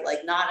workout, right?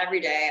 Like, not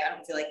every day I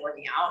don't feel like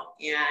working out.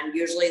 And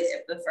usually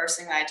the first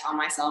thing I tell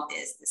myself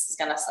is, this is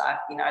going to suck.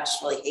 You know, I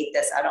just really hate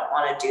this. I don't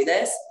want to do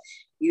this.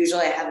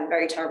 Usually I have a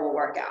very terrible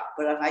workout,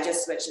 but if I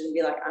just switch it and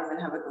be like, I'm going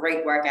to have a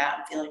great workout,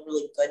 I'm feeling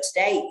really good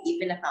today,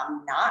 even if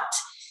I'm not,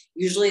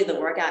 usually the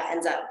workout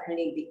ends up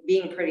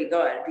being pretty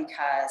good,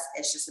 because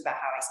it's just about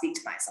how I speak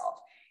to myself.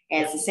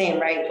 And it's the same,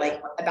 right? Like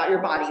about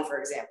your body, for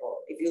example,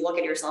 if you look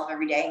at yourself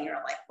every day and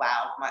you're like,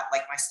 wow, my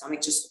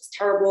stomach just looks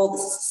terrible,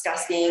 this is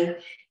disgusting,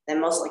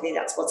 then most likely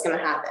that's what's going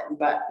to happen.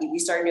 But if you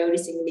start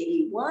noticing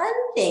maybe one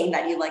thing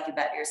that you like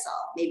about yourself,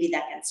 maybe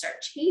that can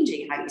start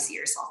changing how you see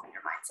yourself and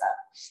your mindset.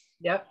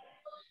 Yep.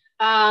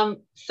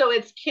 So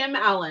it's Kim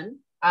Allen,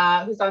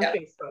 who's on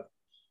Facebook,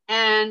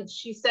 and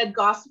she said,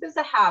 gossip is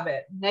a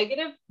habit.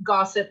 Negative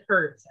gossip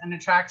hurts and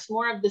attracts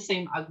more of the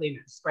same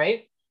ugliness,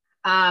 right?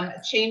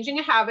 Changing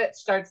a habit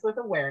starts with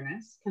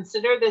awareness.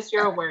 Consider this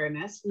your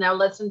awareness. Now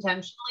let's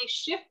intentionally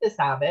shift this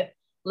habit.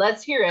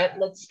 Let's hear it.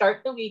 Let's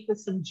start the week with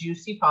some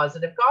juicy,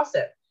 positive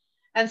gossip.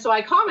 And so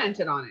I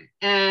commented on it,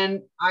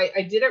 and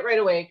I did it right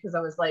away because I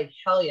was like,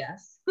 hell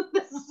yes.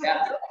 This is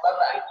my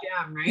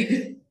jam,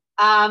 right?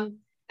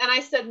 And I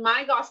said,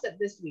 my gossip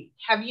this week.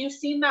 Have you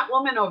seen that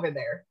woman over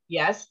there?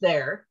 Yes,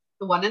 there.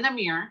 The one in the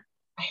mirror.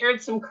 I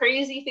heard some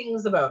crazy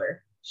things about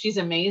her. She's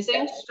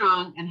amazing,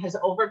 strong, and has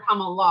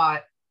overcome a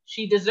lot.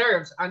 She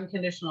deserves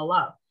unconditional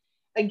love.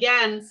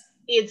 Again,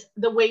 it's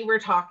the way we're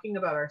talking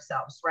about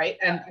ourselves, right?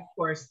 And of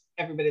course,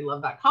 everybody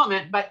loved that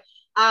comment, but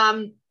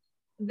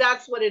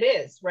that's what it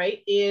is, right?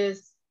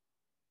 Is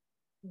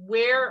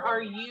where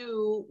are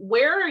you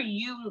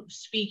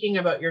speaking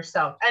about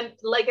yourself? And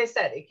like I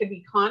said, it could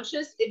be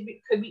conscious,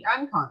 it could be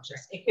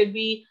unconscious, it could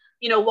be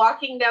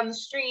walking down the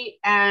street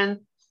and,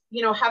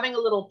 having a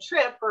little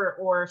trip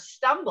or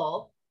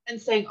stumble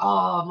and saying,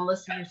 oh,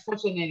 Melissa, you're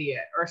such an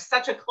idiot or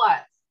such a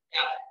klutz.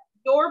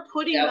 You're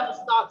putting those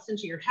thoughts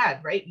into your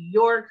head, right?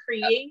 You're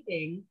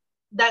creating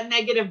that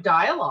negative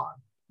dialogue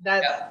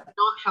that's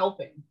not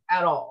helping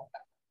at all.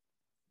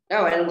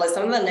 No, and like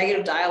some of the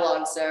negative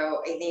dialogue.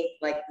 So I think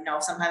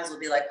sometimes we'll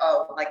be like,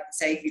 oh, like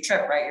say if you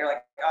trip, right? You're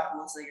like, oh,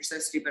 Melissa, you're so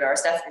stupid, or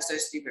Steph, you're so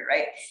stupid,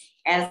 right?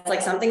 And it's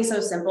like something so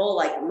simple,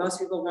 like most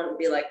people wouldn't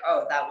be like,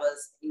 oh, that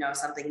was,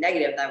 something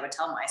negative that I would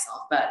tell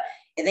myself. But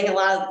I think a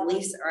lot of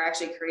beliefs are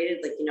actually created,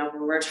 like,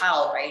 when we're a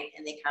child, right?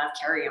 And they kind of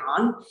carry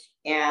on.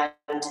 And,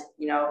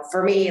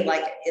 for me,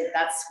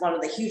 that's one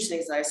of the huge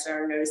things that I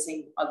started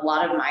noticing a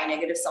lot of my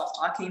negative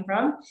self-talk came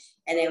from.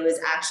 And it was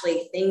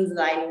actually things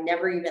that I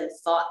never even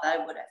thought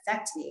that would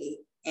affect me.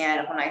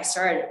 And when I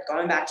started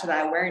going back to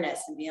that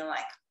awareness and being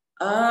like,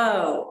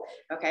 oh,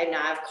 okay,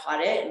 now I've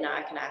caught it. And now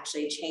I can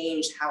actually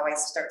change how I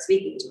start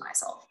speaking to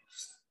myself.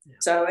 Yeah.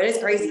 So it is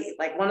crazy.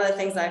 Like one of the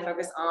things that I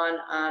focus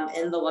on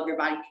in the Love Your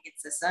Body Naked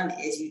system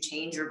is you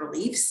change your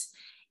beliefs.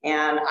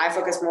 And I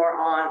focus more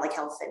on like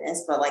health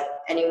fitness, but like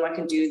anyone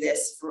can do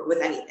this with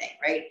anything,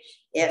 right?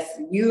 If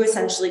you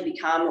essentially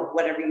become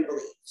whatever you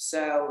believe.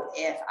 So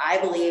if I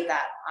believe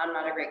that I'm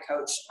not a great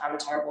coach, I'm a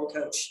terrible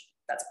coach,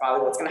 that's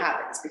probably what's going to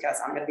happen. It's because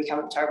I'm going to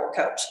become a terrible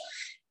coach.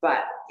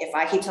 But if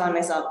I keep telling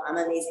myself I'm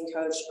an amazing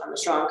coach, I'm a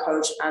strong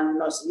coach, I'm the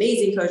most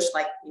amazing coach,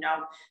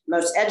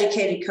 most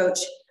educated coach,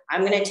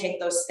 I'm going to take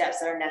those steps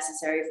that are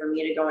necessary for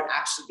me to go and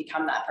actually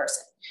become that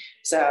person.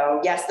 So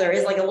yes, there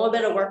is like a little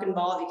bit of work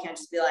involved. You can't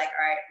just be like,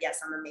 all right, yes,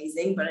 I'm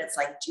amazing, but it's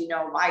like, do you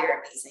know why you're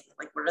amazing?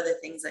 Like, what are the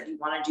things that you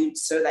want to do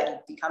so that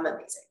you become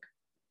amazing?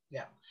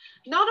 Yeah.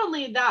 Not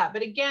only that,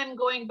 but again,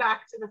 going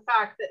back to the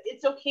fact that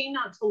it's okay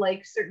not to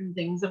like certain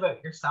things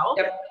about yourself.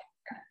 Yep.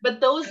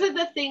 But those are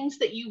the things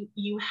that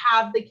you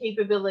have the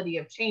capability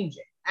of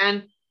changing.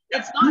 And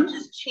it's not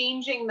just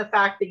changing the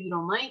fact that you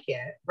don't like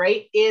it,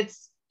 right?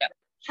 It's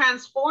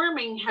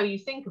transforming how you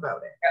think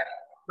about it,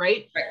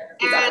 right?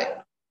 Exactly.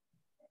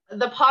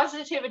 And the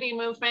positivity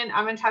movement,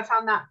 I'm going to touch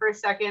on that for a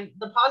second.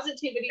 The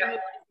positivity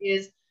movement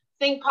is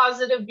think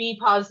positive, be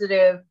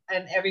positive,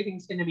 and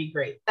everything's going to be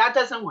great. That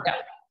doesn't work.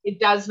 It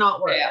does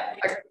not work.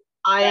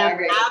 I am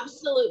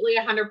absolutely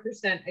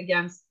 100%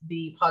 against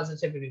the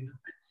positivity movement.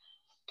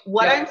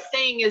 What I'm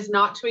saying is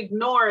not to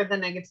ignore the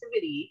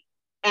negativity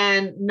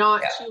and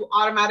not to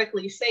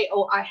automatically say,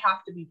 oh, I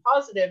have to be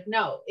positive.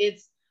 No,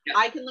 it's,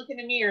 I can look in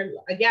the mirror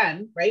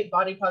again, right?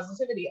 Body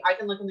positivity. I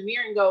can look in the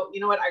mirror and go, you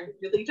know what? I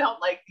really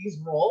don't like these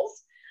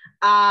roles.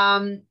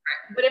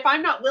 But if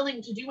I'm not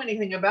willing to do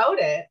anything about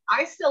it,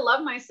 I still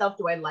love myself.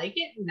 Do I like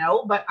it?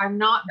 No, but I'm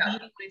not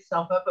beating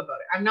myself up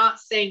about it. I'm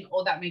not saying,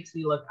 oh, that makes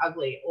me look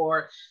ugly,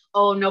 or,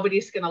 oh,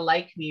 nobody's going to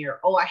like me,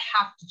 or, oh, I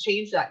have to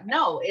change that.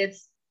 No,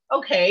 it's,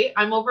 okay,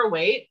 I'm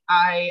overweight.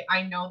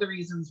 I know the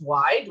reasons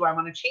why. Do I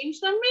want to change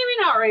them?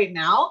 Maybe not right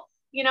now.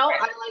 I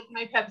like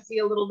my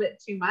Pepsi a little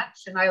bit too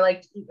much, and I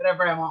like to eat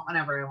whatever I want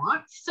whenever I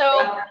want.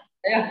 So,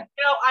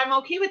 I'm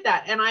okay with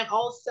that. And I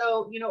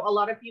also, a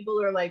lot of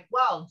people are like,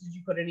 well, did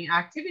you put any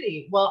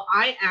activity? Well,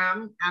 I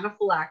am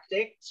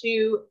anaphylactic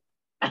to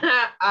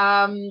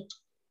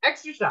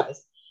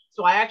exercise.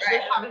 So I actually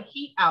have a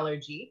heat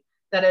allergy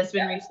that has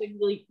been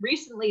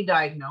recently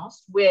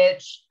diagnosed,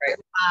 which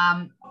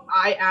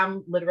I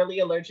am literally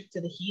allergic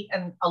to the heat.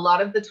 And a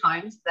lot of the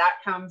times that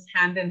comes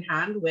hand in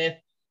hand with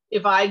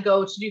if I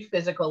go to do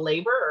physical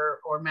labor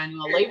or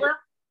manual labor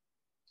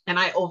and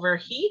I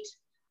overheat,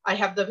 I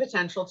have the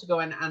potential to go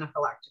in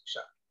anaphylactic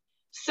shock.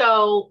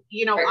 So,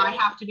 I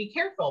have to be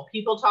careful.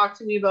 People talk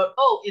to me about,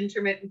 oh,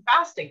 intermittent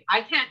fasting.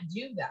 I can't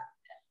do that.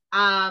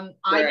 I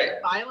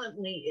get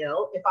violently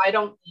ill if I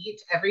don't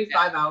eat every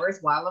 5 hours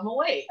while I'm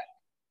awake.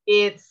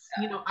 It's,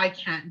 I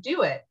can't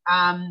do it.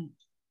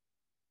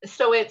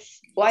 So it's,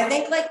 well, I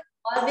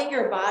think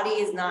your body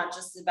is not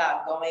just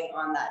about going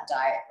on that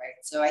diet, right?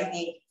 So I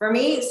think for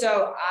me,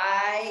 so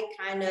I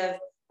kind of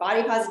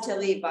body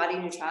positivity, body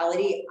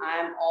neutrality,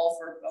 I'm all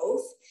for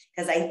both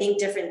because I think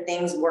different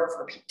things work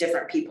for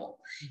different people,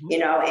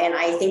 and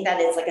I think that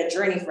it's like a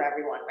journey for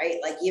everyone, right?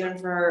 Like even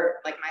for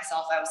like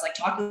myself, I was like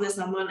talking to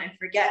someone,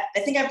 I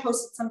think I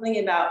posted something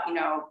about,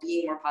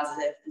 being more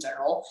positive in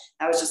general.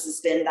 That was just the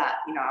spin that,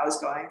 I was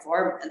going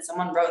for. And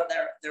someone wrote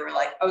there, they were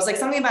like, I was like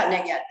something about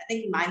I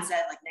think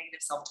mindset, like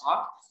negative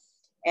self-talk.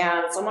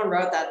 And someone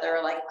wrote that they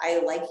were like, I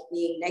like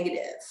being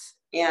negative.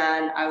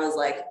 And I was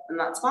like, and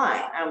that's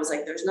fine. I was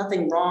like, there's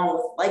nothing wrong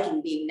with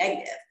liking being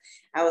negative.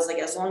 I was like,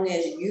 as long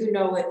as you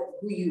know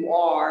who you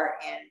are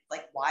and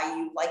like why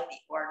you like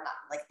me or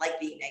not like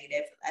being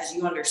negative, as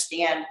you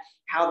understand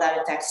how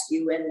that affects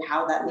you and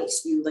how that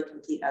makes you look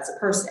complete as a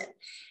person.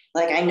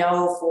 Like, I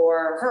know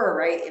for her,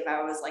 right, if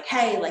I was like,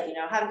 hey, like, you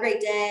know, have a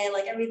great day,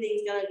 like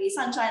everything's gonna be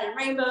sunshine and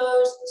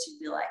rainbows, she'd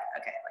be like,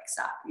 okay, like,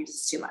 stop, you're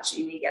just too much,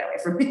 you need to get away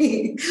from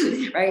me.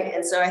 Right?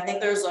 And so I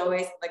think there's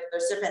always like,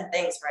 there's different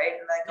things, right?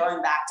 And like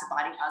going back to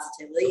body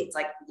positivity, it's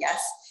like,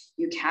 yes,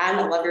 you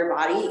can love your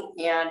body,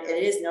 and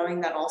it is knowing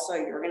that also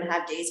you're gonna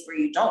have days where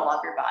you don't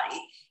love your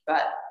body,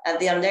 but at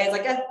the end of the day, it's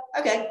like,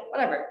 okay,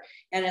 whatever.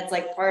 And it's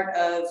like part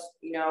of,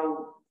 you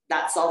know,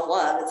 that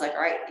self-love. It's like,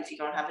 all right, if you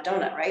don't have a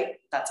donut, right,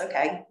 that's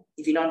okay.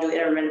 If you don't do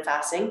intermittent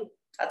fasting,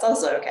 that's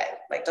also okay.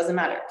 Like, doesn't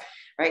matter,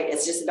 right?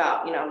 It's just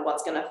about, you know,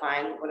 what's going to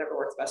find whatever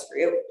works best for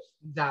you.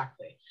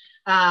 Exactly.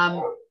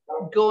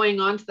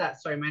 Going on to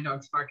that, sorry, my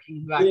dog's barking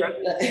in the background.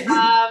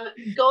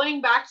 Yeah.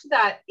 Going back to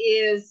that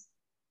is,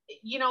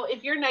 you know,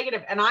 if you're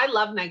negative, and I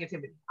love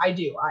negativity, I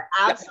do,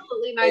 I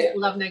absolutely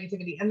love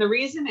negativity. And the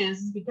reason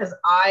is because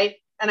I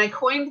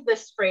coined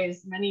this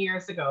phrase many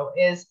years ago,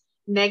 is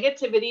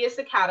negativity is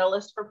the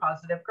catalyst for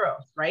positive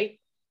growth, right?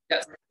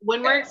 Yes.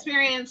 When we're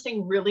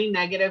experiencing really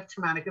negative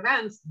traumatic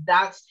events,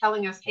 that's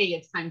telling us, hey,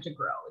 it's time to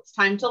grow. It's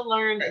time to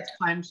learn. It's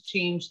time to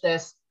change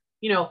this,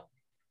 you know,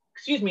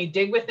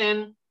 dig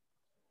within,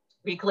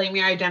 reclaim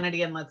your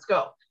identity, and let's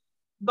go.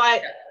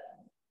 But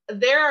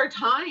there are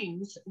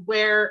times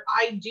where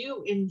I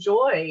do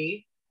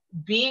enjoy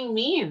being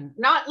mean,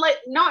 not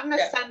in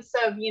a sense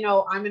of, you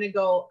know, I'm going to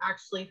go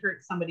actually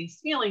hurt somebody's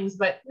feelings,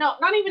 but no,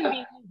 not even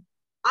being mean.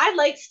 I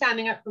like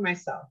standing up for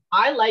myself.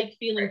 I like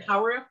feeling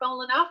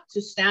powerful enough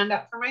to stand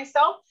up for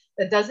myself.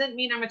 That doesn't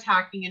mean I'm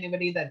attacking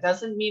anybody. That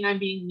doesn't mean I'm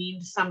being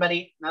mean to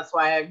somebody. That's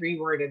why I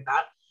reworded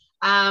that.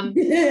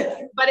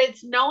 But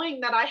it's knowing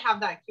that I have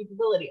that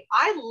capability.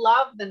 I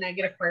love the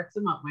negative parts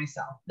about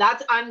myself.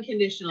 That's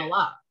unconditional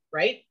love,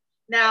 right?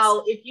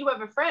 Now, if you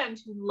have a friend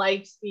who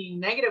likes being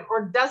negative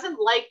or doesn't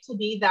like to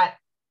be that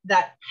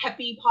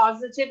peppy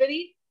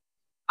positivity,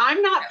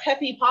 I'm not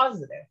peppy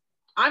positive.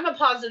 I'm a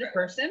positive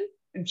person.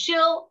 I'm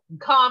chill, I'm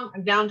calm,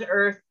 I'm down to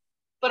earth,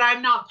 but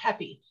I'm not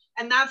peppy.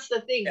 And that's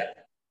the thing.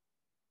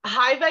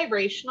 High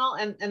vibrational,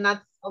 and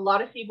that's, a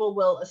lot of people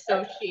will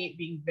associate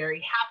being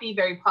very happy,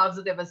 very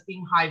positive as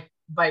being high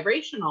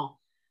vibrational.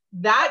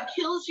 That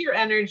kills your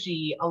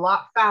energy a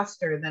lot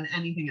faster than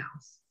anything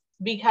else,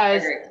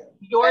 because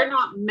you're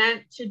not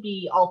meant to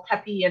be all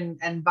peppy and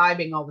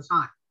vibing all the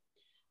time.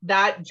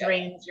 That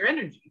drains your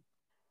energy.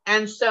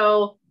 And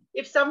so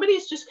if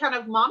somebody's just kind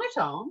of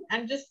monotone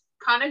and just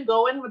kind of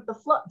going with the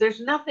flow,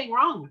 there's nothing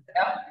wrong with it.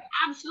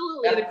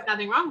 Absolutely, there's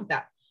nothing wrong with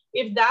that.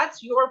 If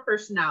that's your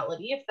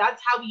personality, if that's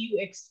how you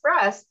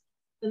express,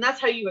 then that's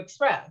how you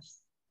express.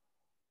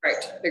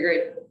 Right,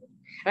 agreed.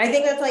 And I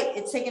think that's like,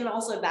 it's taken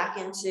also back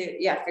into,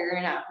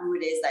 figuring out who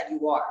it is that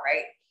you are,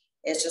 right?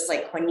 It's just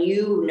like, when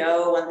you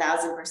know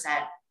 1000%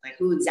 like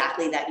who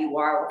exactly that you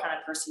are, what kind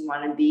of person you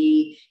want to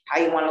be, how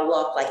you want to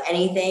look, like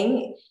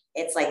anything,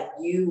 it's like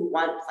you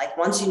want, like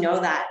once you know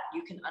that,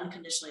 you can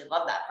unconditionally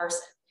love that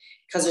person,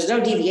 because there's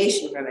no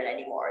deviation from it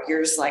anymore.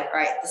 You're just like, all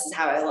right, this is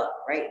how I look,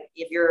 right?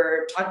 If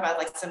you're talking about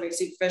like somebody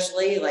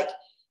superficially, like,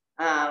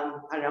 I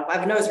don't know, if I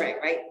have a nose ring,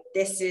 right?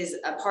 This is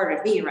a part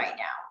of me right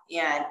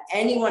now. And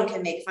anyone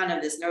can make fun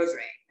of this nose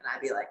ring. And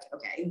I'd be like,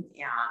 okay,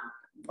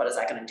 what is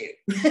that going to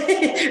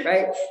do?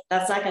 Right?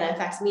 That's not going to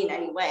affect me in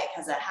any way,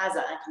 because it has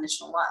that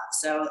unconditional love.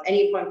 So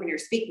any point when you're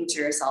speaking to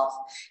yourself,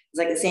 it's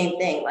like the same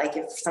thing. Like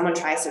if someone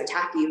tries to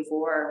attack you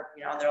for,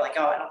 you know, they're like,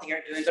 oh, I don't think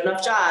you're doing a good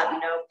enough job.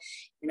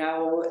 You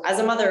know, as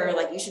a mother,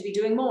 like you should be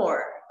doing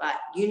more, but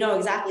you know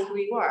exactly who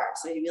you are.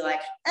 So you'd be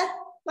like,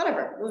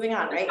 whatever, moving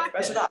on, right?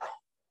 Brush it off.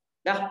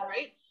 Yeah.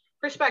 Right?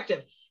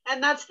 Perspective.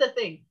 And that's the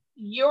thing.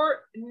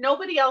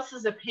 Nobody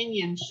else's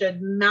opinion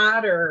should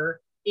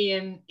matter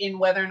in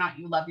whether or not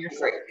you love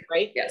yourself,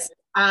 right? Yes.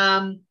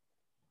 And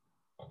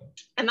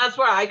that's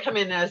where I come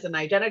in as an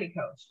identity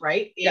coach,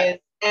 right? Is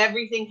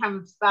everything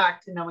comes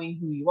back to knowing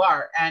who you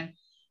are. And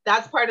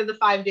that's part of the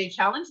 5-day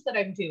challenge that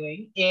I'm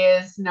doing,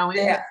 is knowing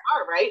who you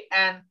are, right?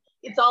 And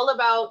it's all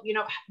about, you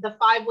know, the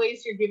 5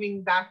 ways you're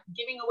giving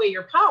away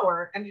your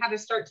power and how to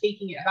start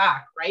taking it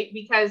back, right?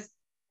 Because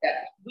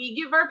we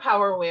give our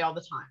power away all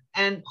the time.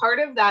 And part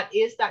of that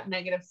is that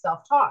negative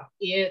self-talk.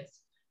 It's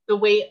the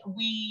way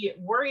we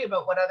worry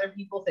about what other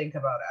people think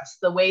about us,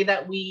 the way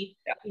that we,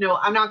 you know,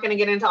 I'm not going to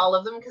get into all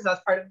of them because that's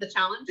part of the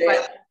challenge,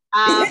 but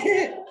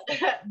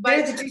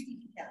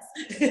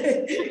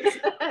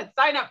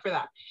sign up for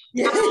that.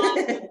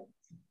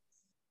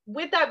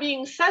 With that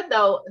being said,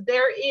 though,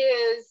 there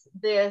is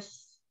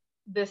this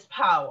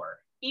power.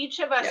 Each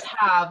of us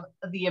have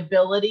the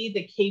ability,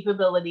 the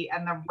capability,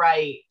 and the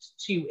right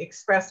to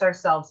express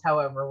ourselves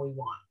however we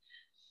want.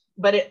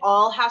 But it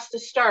all has to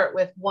start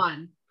with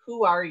one,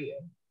 who are you?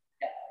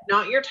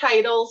 Not your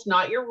titles,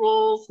 not your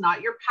roles,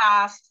 not your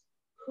past.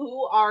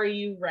 Who are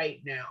you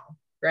right now?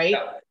 Right?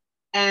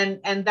 And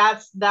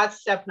that's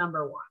step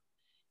number 1.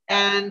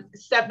 And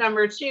step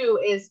number 2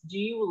 is, do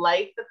you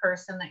like the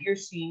person that you're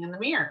seeing in the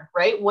mirror?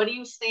 Right? What are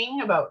you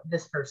saying about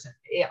this person?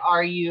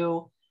 Are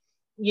you,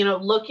 you know,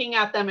 looking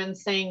at them and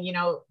saying, you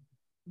know,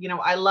 you know,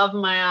 I love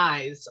my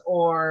eyes,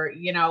 or,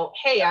 you know,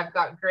 hey, I've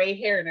got gray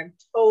hair and I'm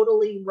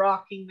totally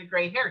rocking the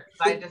gray hair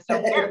because I just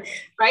don't care.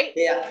 Right.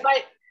 Yeah.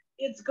 But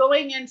it's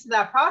going into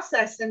that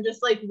process and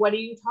just like, what are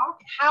you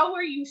talking? How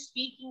are you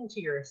speaking to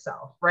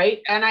yourself?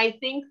 Right. And I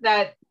think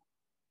that,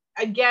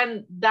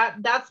 again,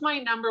 that's my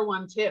number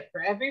one tip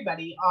for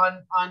everybody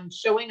on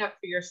showing up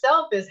for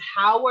yourself is,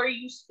 how are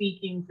you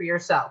speaking for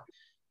yourself?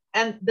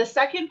 And the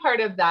second part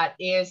of that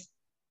is,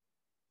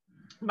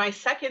 my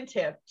second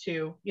tip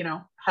to, you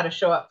know, how to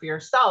show up for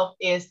yourself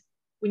is,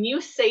 when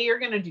you say you're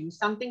going to do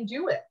something,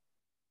 do it.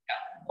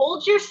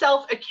 Hold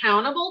yourself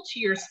accountable to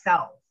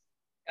yourself.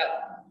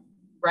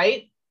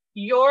 Right?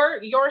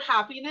 Your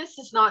happiness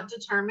is not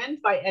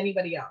determined by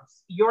anybody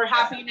else. Your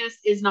happiness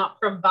is not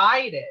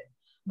provided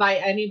by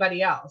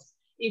anybody else.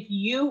 If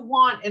you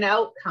want an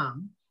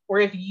outcome, or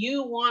if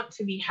you want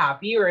to be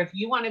happy, or if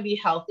you want to be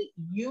healthy,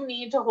 you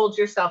need to hold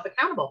yourself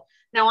accountable.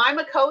 Now, I'm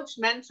a coach,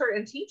 mentor,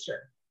 and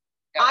teacher.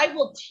 I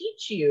will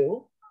teach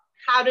you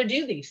how to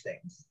do these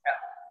things,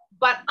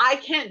 but I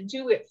can't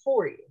do it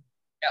for you.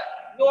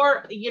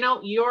 You're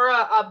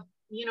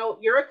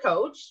a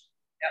coach,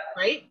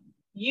 right?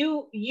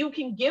 You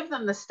can give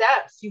them the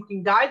steps, you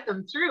can guide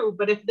them through,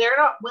 but if they're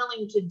not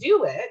willing to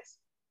do it,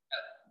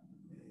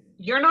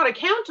 you're not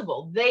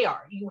accountable. They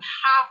are. You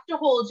have to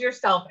hold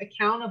yourself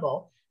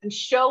accountable and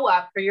show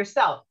up for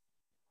yourself.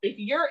 If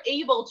you're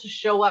able to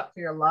show up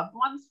for your loved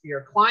ones, for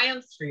your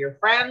clients, for your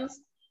friends,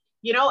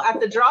 you know, at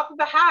the drop of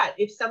a hat,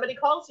 if somebody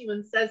calls you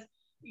and says,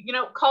 you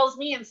know, calls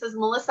me and says,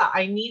 Melissa,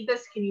 I need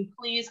this. Can you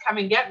please come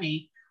and get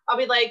me? I'll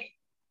be like,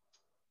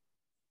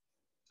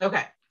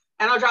 okay.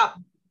 And I'll drop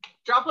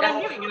what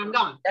I'm doing and I'm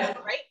gone.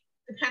 Right?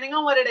 Depending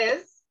on what it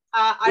is,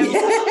 I will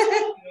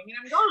doing and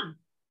I'm gone.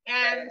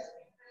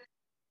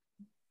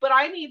 But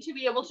I need to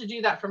be able to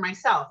do that for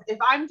myself. If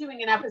I'm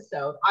doing an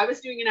episode, I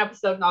was doing an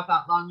episode not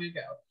that long ago.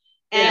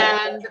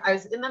 And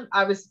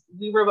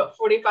we were about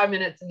 45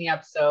 minutes in the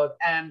episode,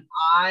 and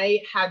I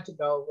had to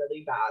go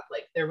really bad.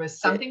 Like, there was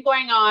something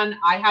going on.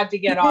 I had to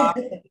get off.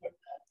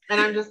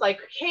 And I'm just like,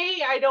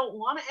 hey, I don't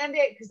want to end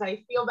it because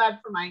I feel bad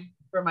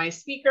for my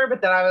speaker.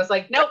 But then I was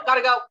like, nope,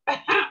 gotta go.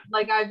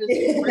 Like,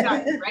 we're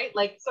done, right?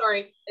 Like,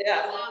 sorry.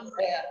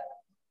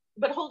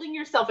 But holding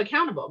yourself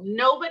accountable.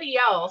 Nobody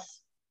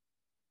else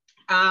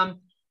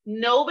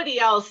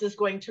is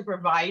going to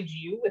provide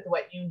you with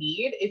what you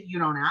need if you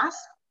don't ask.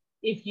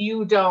 If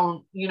you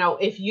don't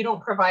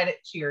provide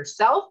it to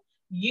yourself,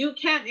 you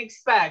can't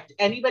expect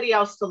anybody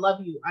else to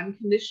love you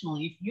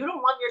unconditionally if you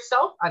don't love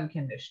yourself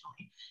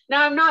unconditionally.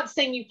 Now, I'm not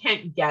saying you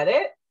can't get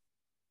it.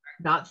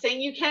 I'm not saying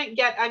you can't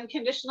get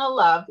unconditional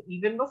love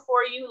even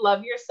before you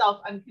love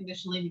yourself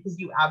unconditionally, because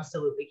you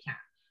absolutely can.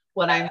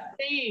 What I'm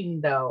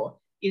saying, though,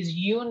 is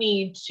you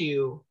need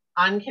to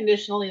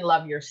unconditionally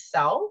love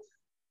yourself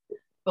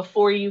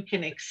before you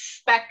can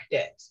expect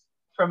it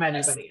from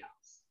anybody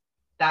else.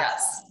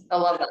 I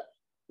love that.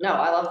 No,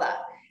 I love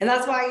that. And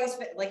that's why I use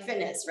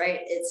fitness,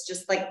 right? It's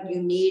just like,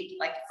 you need,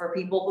 like, for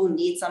people who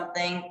need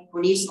something,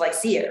 who needs to like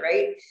see it,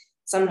 right?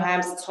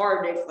 Sometimes it's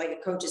hard if like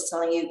a coach is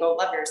telling you, go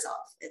love yourself.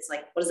 It's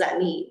like, what does that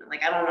mean?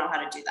 Like, I don't know how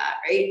to do that,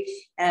 right?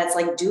 And it's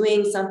like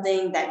doing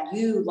something that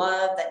you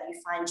love, that you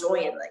find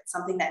joy in, like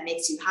something that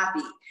makes you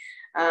happy.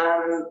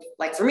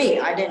 Like for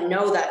me, I didn't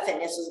know that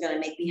fitness was going to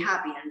make me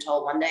happy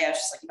until one day I was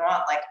just like, you know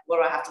what, like, what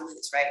do I have to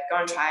lose, right? Go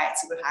and try it,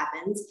 see what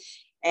happens.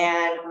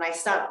 And when I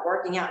stopped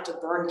working out to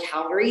burn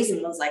calories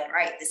and was like, all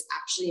right, this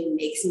actually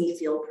makes me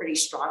feel pretty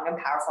strong and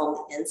powerful on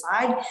the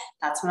inside,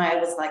 that's when I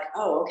was like,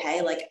 oh,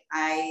 okay, like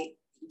I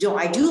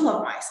do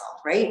love myself,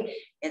 right?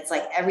 It's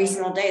like every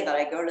single day that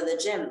I go to the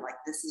gym, like,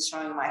 this is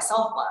showing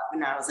myself love.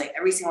 And I was like,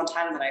 every single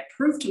time that I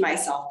prove to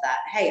myself that,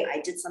 hey,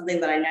 I did something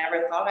that I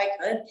never thought I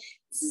could,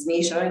 this is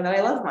me showing that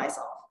I love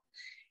myself.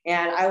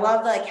 And I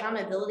love the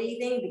accountability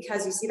thing,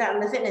 because you see that in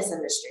the fitness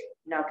industry.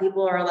 You know,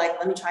 people are like,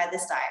 let me try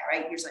this diet,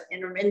 right? You're like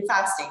intermittent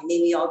fasting.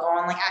 Maybe I'll go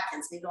on like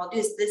Atkins. Maybe I'll do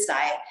this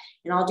diet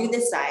and I'll do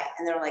this diet.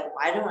 And they're like,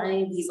 why don't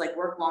any of these like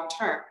work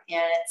long-term?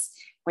 And it's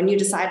when you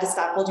decide to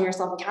stop holding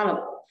yourself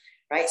accountable,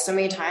 right? So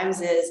many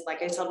times is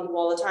like, I tell people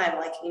all the time,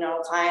 like, you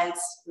know,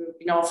 clients,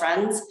 you know,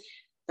 friends,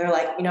 they're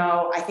like, you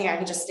know, I think I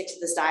can just stick to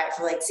this diet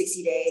for like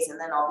 60 days and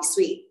then I'll be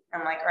sweet.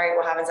 I'm like, all right,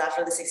 what happens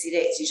after the 60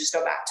 days? You just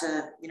go back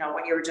to, you know,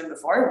 what you were doing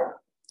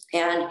before.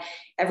 And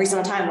every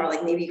single time we're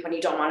like, maybe when you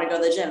don't want to go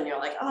to the gym, you're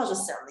like, oh, I'll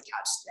just sit on the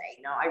couch today.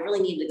 You know, I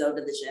really need to go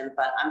to the gym,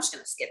 but I'm just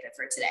going to skip it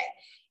for today.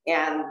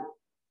 And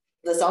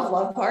the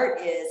self-love part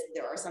is,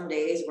 there are some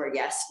days where,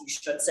 yes, you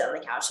should sit on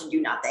the couch and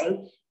do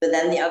nothing. But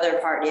then the other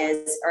part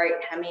is, all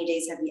right, how many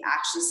days have you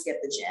actually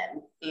skipped the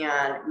gym?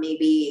 And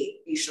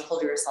maybe you should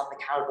hold yourself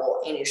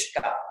accountable and you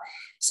should go.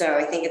 So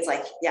I think it's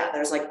like, yeah,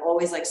 there's like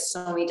always like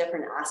so many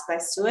different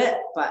aspects to it,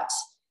 but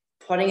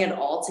putting it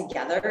all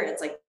together, it's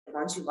like,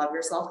 once you love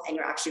yourself and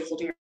you're actually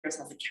holding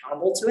yourself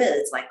accountable to it,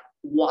 it's like,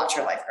 watch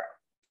your life grow.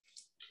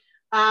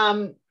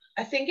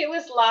 I think it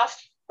was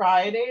last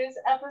Friday's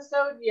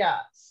episode. Yeah.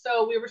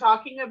 So we were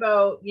talking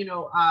about, you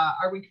know,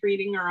 are we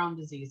creating our own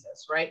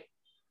diseases, right?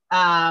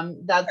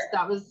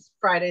 That was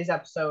Friday's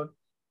episode.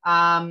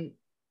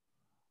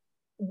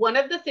 one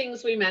of the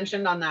things we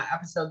mentioned on that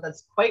episode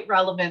that's quite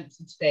relevant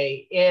to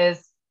today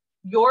is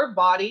your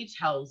body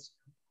tells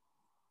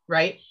you,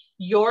 right?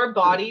 Your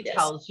body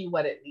tells you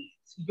what it needs.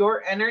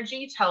 Your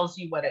energy tells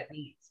you what it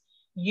needs.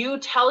 You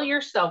tell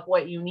yourself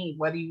what you need.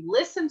 Whether you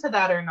listen to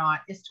that or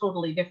not is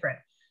totally different.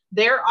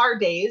 There are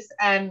days,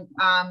 and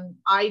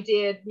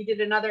we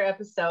did another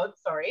episode,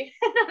 sorry.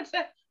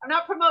 I'm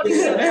not promoting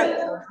the other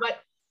episodes,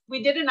 but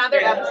we did another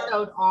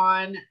episode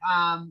on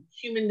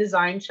human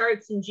design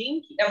charts and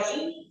gene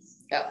keys.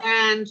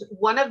 And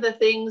one of the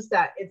things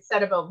that it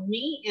said about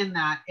me in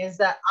that is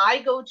that I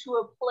go to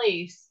a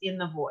place in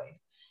the void.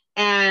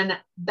 And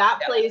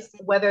that place,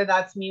 whether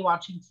that's me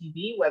watching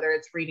TV, whether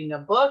it's reading a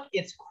book,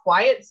 it's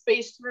quiet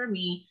space for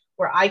me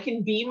where I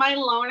can be my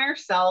loner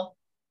self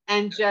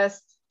and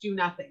just do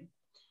nothing.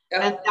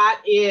 And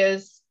that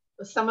is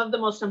some of the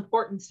most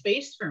important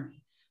space for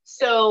me.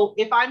 So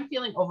if I'm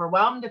feeling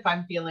overwhelmed, if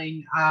I'm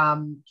feeling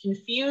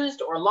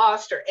confused or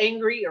lost or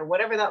angry or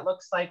whatever that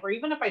looks like, or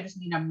even if I just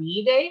need a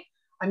me day,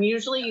 I'm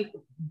usually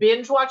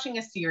binge watching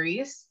a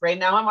series. Right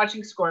now I'm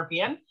watching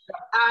Scorpion.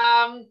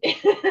 Or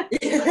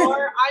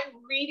I'm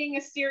reading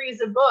a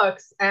series of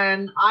books,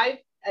 and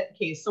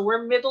so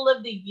we're middle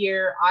of the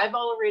year. I've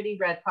already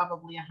read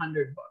probably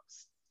 100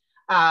 books.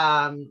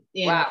 Wow,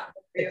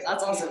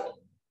 that's awesome.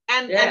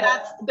 And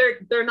that's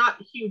they're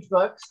not huge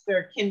books.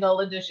 They're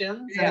Kindle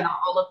editions, and not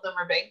all of them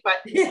are big.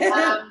 But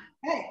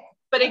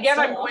again,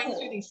 I'm going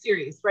through these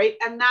series, right?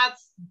 And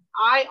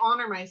I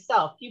honor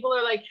myself. People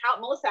are like,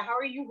 Melissa, how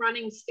are you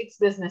running 6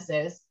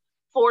 businesses,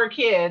 4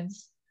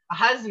 kids, a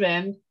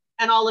husband,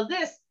 and all of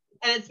this?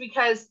 And it's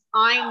because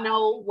I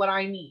know what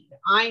I need.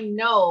 I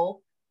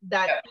know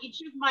that each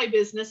of my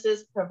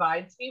businesses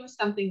provides me with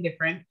something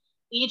different.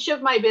 Each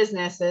of my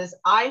businesses,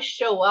 I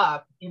show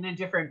up in a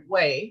different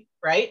way,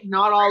 right?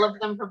 Not all of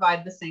them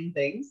provide the same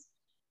things.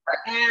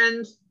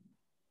 And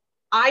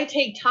I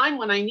take time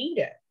when I need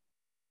it.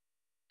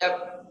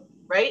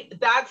 Right?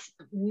 That's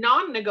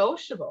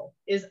non-negotiable,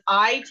 is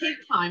I take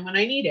time when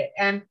I need it.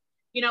 And,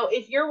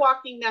 if you're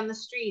walking down the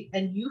street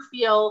and you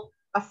feel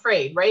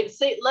afraid, right?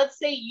 Let's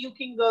say you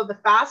can go the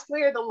fast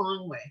way or the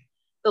long way.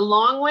 The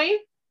long way,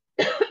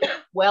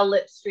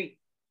 well-lit street.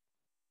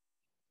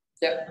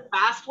 The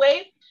fast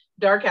way,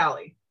 dark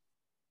alley.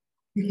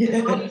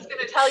 Nobody's going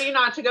to tell you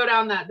not to go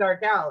down that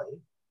dark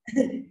alley.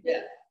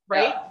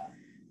 Right?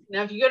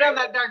 Now, if you go down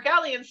that dark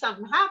alley and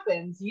something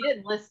happens, you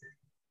didn't listen.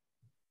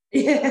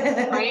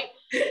 Right?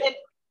 And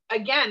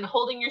again,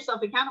 holding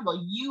yourself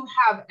accountable, you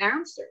have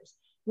answers.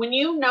 When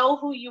you know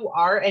who you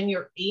are and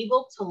you're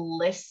able to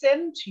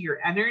listen to your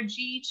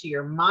energy, to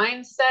your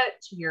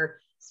mindset, to your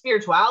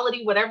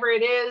spirituality, whatever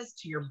it is,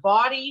 to your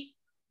body,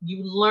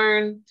 you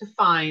learn to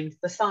find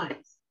the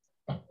signs.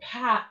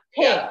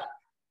 He's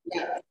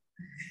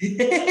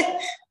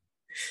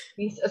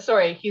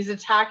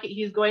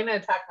going to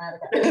attack my other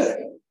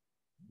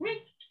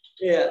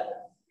guy.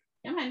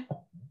 Come on.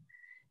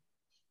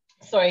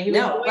 Sorry,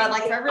 but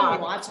like for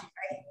everyone watching,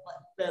 right?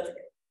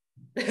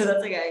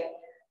 That's okay.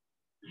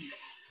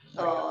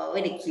 Oh,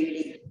 what a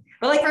cutie.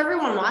 But like for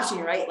everyone watching,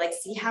 right? Like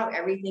see how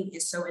everything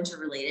is so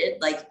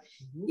interrelated. Like,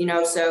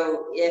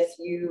 so if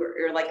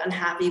you're like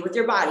unhappy with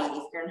your body,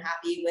 if you're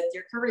unhappy with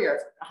your career,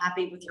 if you're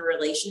unhappy with your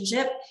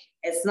relationship,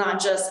 it's not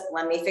just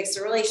let me fix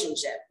the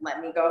relationship. Let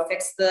me go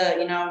fix the,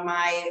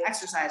 my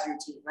exercise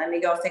routine. Let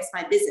me go fix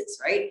my business,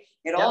 right?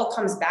 It all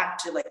comes back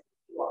to like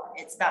who you are.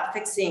 It's about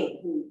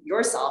fixing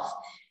yourself,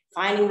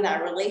 finding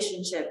that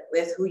relationship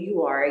with who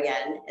you are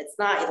again. It's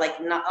not like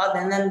and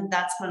then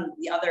that's when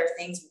the other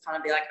things will kind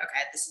of be like,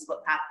 okay, this is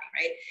what's happening,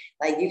 right?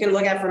 Like you can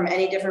look at it from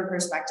any different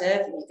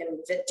perspective, and you can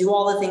do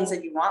all the things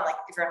that you want. Like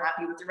if you're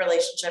happy with your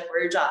relationship or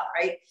your job,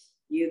 right?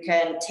 You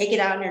can take it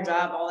out in your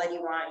job all that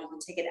you want. You can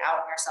take it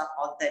out in yourself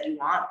all that you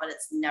want, but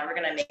it's never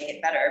going to make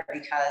it better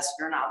because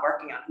you're not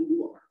working on who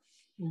you are.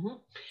 Mm-hmm.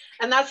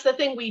 And that's the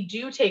thing. We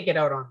do take it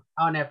out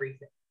on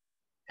everything.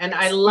 And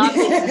I love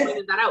that you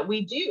pointed that out.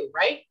 We do,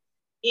 right?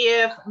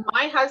 If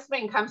my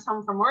husband comes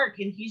home from work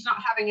and he's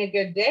not having a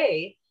good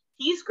day,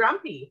 he's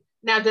grumpy.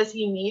 Now, does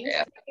he mean to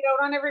take it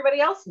out on everybody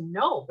else?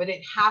 No, but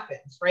it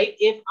happens, right?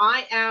 If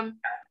I am,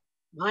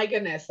 my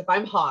goodness, if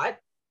I'm hot,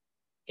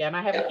 again,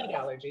 I have a heat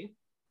allergy.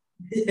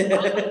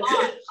 I'm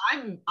hot,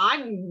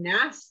 I'm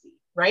nasty,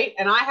 right?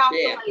 And I have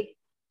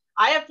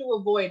to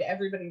avoid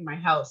everybody in my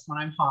house when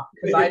I'm hot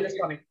because I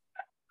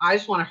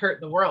just want to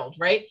hurt the world,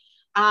 right?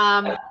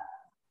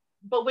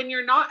 But when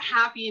you're not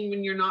happy and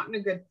when you're not in a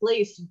good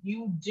place,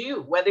 you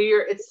do, whether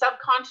it's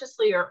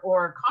subconsciously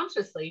or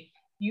consciously,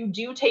 you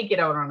do take it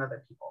out on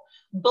other people.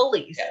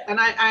 Bullies. And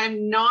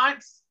I'm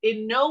not,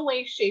 in no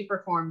way, shape,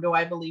 or form do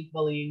I believe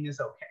bullying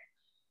is okay.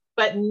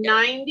 But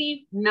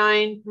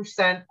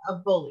 99%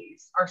 of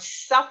bullies are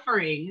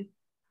suffering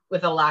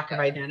with a lack of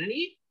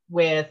identity,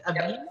 with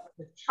abuse,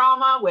 with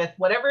trauma, with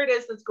whatever it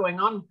is that's going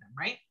on with them,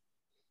 right?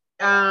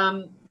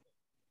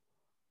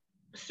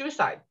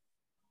 Suicide.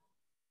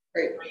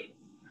 Right.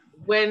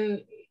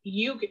 When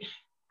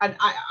and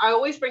I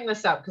always bring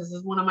this up because this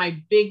is one of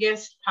my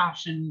biggest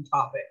passion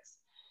topics,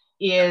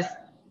 is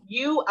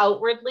you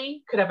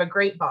outwardly could have a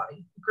great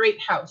body. great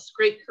house,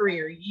 great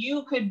career.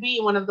 You could be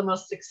one of the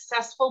most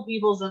successful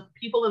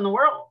people in the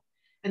world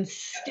and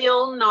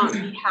still not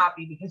be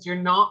happy because you're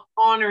not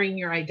honoring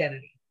your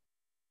identity.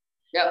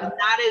 Yep. And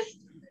that is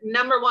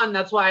number one.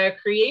 That's why I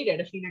created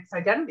a Phoenix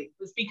Identity,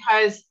 was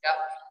because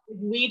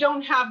we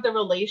don't have the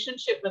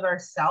relationship with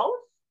ourselves.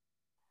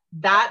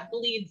 That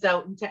bleeds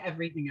out into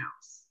everything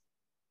else.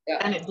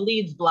 And it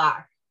bleeds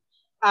black.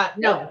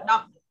 No,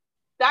 not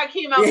that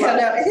came out.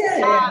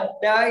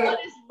 Blood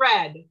is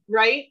red,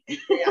 right?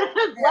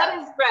 Blood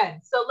is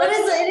red. So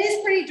it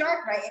is pretty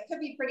dark, right? It could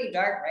be pretty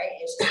dark, right?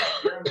 It's just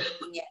like you're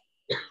making it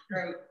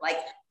like,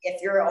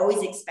 if you're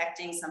always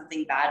expecting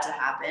something bad to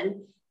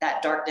happen,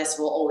 that darkness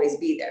will always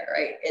be there,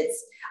 right?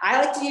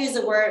 I like to use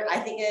the word, I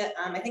think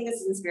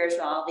this is in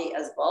spirituality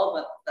as well,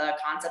 but the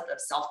concept of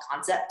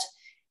self-concept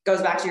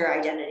goes back to your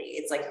identity.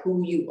 It's like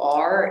who you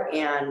are.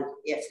 And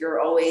if you're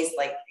always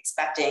like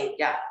expecting,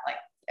 like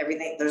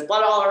everything, there's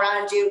blood all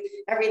around you,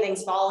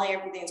 everything's falling,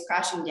 everything's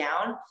crashing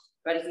down.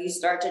 But if you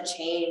start to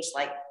change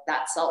like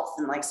that self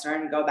and like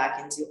starting to go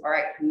back into, all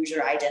right, who's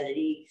your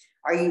identity?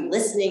 Are you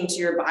listening to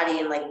your body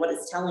and like what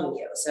it's telling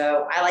you?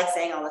 So I like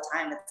saying all the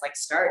time, it's like,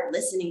 start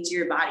listening to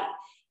your body.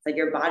 It's like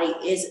your body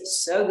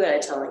is so good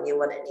at telling you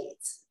what it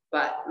needs.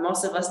 But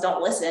most of us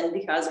don't listen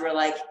because we're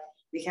like,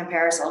 we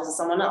compare ourselves to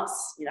someone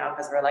else,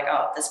 because we're like,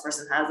 oh, this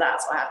person has that,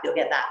 so I have to go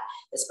get that.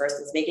 This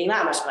person's making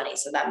that much money,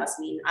 so that must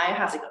mean I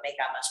have to go make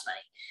that much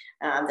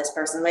money. This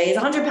person weighs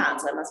 100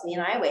 pounds, so that must mean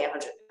I weigh 100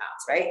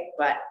 pounds, right?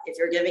 But if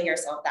you're giving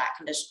yourself that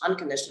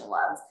unconditional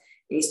love,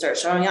 and you start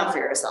showing up for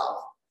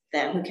yourself,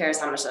 then who cares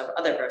how much the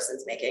other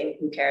person's making?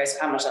 Who cares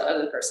how much the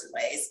other person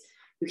weighs?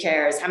 Who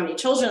cares how many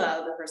children that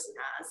other person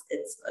has?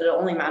 It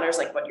only matters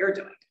like what you're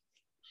doing.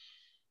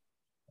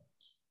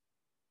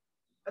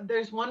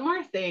 There's one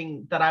more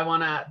thing that I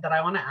want to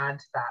add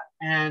to that,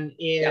 and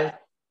is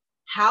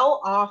how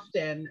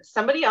often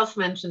somebody else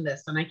mentioned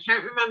this, and I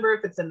can't remember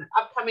if it's an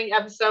upcoming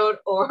episode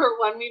or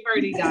one we've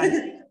already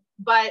done,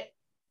 but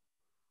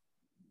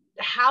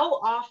how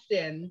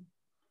often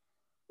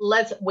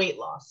weight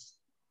loss,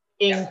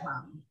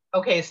 income.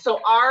 Okay, so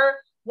our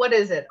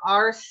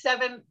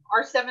seven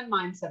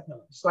mindset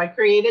pillars. So I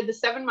created the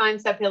 7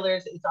 mindset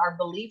pillars. It's our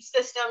belief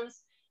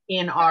systems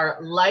in our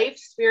life,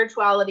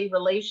 spirituality,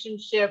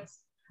 relationships,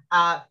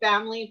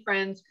 family,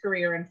 friends,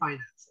 career, and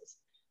finances.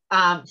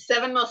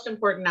 7 most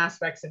important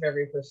aspects of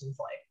every person's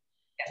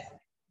life.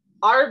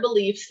 Our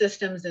belief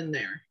systems in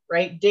there,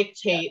 right,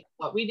 dictate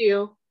what we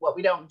do, what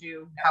we don't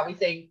do, how we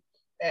think.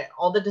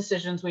 All the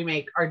decisions we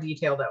make are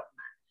detailed out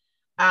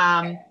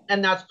in there.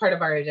 And that's part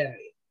of our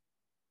identity.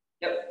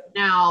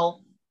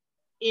 Now,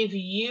 if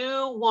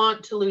you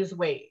want to lose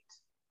weight,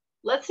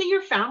 let's say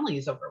your family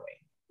is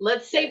overweight.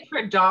 Let's say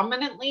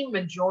predominantly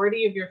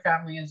majority of your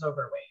family is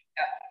overweight.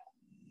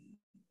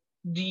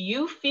 Do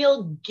you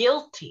feel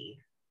guilty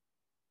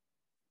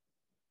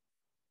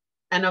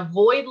and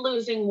avoid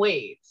losing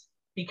weight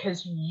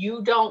because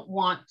you don't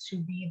want to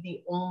be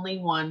the only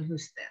one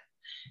who's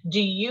thin? Do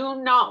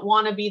you not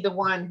want to be the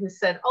one who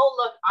said, oh,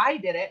 look, I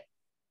did it?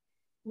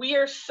 We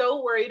are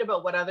so worried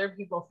about what other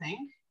people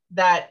think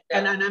that,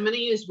 and I'm going to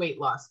use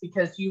weight loss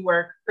because you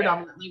work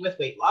predominantly with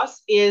weight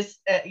loss, is,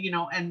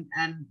 and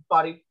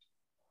body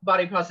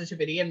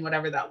positivity and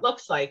whatever that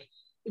looks like.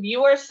 If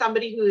you are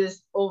somebody who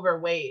is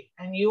overweight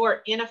and you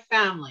are in a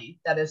family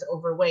that is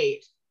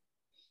overweight,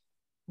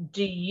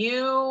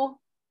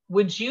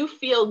 would you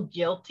feel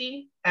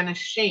guilty and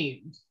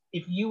ashamed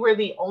if you were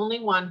the only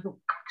one who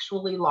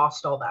actually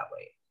lost all that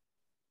weight?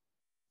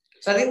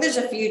 So I think there's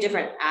a few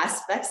different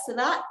aspects to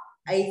that.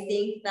 I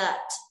think that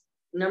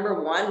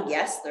number one,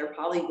 yes, there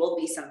probably will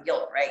be some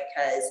guilt, right?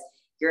 Because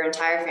your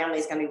entire family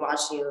is going to be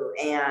watching you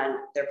and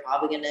they're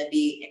probably going to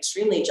be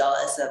extremely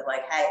jealous of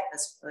like, hey,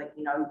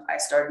 I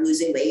started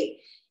losing weight,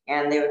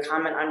 and they would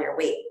comment on your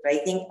weight. But I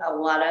think a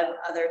lot of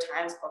other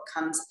times what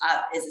comes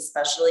up is,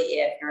 especially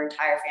if your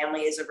entire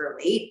family is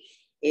overweight,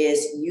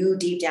 is you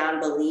deep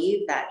down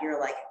believe that you're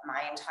like,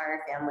 my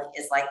entire family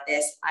is like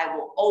this, I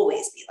will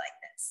always be like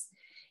this.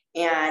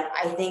 And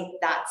I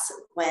think that's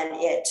when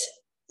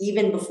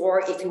even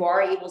before, if you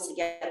are able to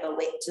get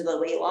the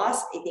weight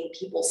loss, I think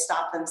people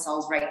stop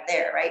themselves right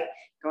there, right?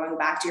 Going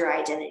back to your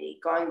identity,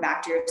 going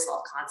back to your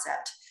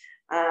self-concept.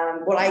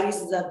 What I use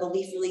is a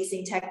belief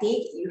releasing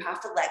technique. You have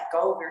to let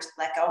go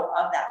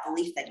of that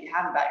belief that you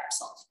have about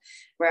yourself.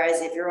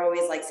 Whereas if you're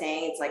always like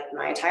saying, it's like,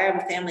 my entire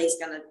family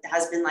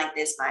has been like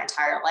this my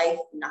entire life,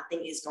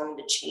 nothing is going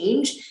to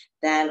change,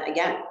 then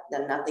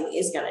nothing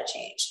is going to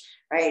change.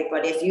 Right.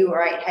 But if you,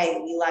 hey,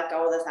 we let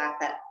go of the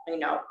fact that,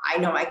 I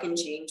know I can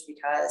change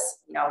because,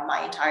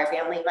 my entire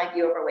family might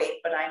be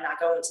overweight, but I'm not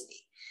going to be.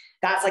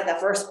 That's like the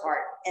first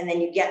part. And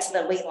then you get to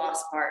the weight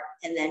loss part.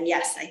 And then,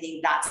 yes, I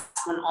think that's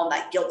when all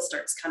that guilt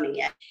starts coming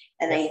in.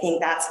 And I think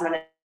that's when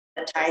it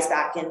ties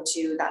back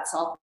into that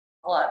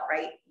self-love,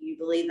 right? You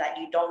believe that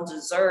you don't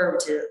deserve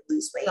to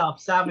lose weight.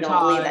 Self-sabotage. You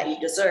don't believe that you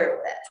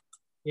deserve it.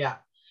 Yeah.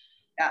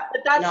 Yeah.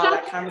 But that's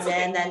that comes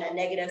in, then a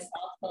negative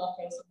self-love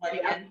comes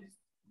in.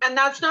 And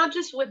that's not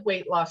just with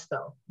weight loss,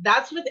 though.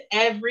 That's with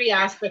every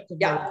aspect of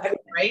your life,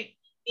 right?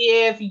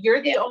 if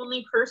you're the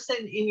only person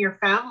in your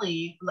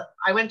family,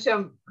 I went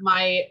to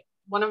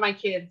one of my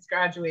kids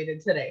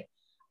graduated today.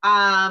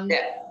 And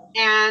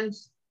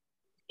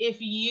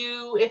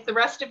if the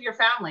rest of your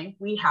family,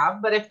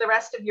 but if the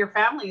rest of your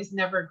family has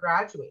never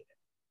graduated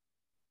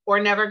or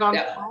never gone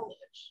to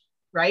college,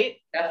 right?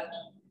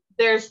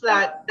 There's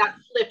that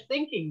flip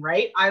thinking,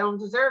 right? I don't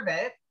deserve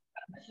it.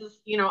 This is,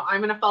 I'm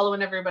going to follow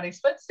in everybody's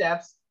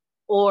footsteps,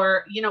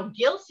 or,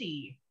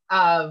 guilty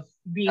of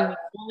being the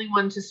only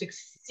one to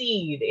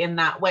succeed in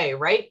that way,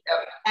 right?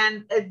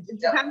 And it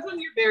depends on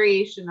your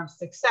variation of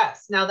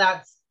success. Now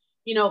that's,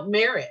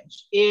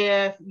 marriage.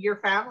 If your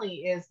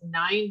family is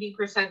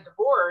 90%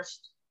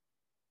 divorced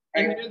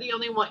and you're the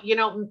only one,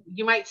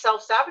 you might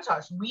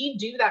self-sabotage. We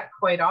do that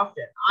quite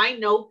often. I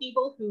know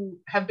people who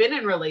have been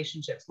in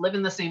relationships, live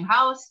in the same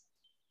house,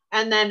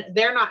 and then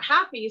they're not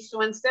happy.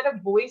 So instead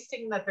of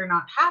voicing that they're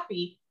not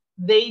happy,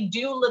 they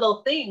do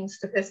little things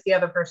to piss the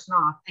other person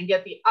off and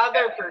get the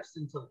other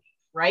person to leave,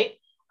 right?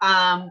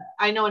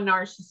 I know a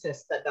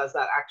narcissist that does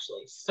that,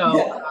 actually. So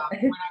we're not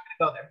going to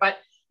go there. But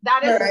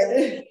that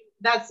is,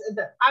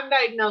 I'm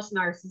diagnosed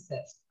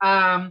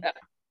narcissist.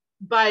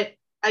 But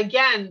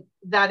again,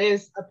 that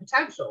is a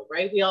potential,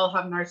 right? We all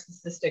have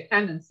narcissistic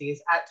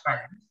tendencies at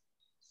times.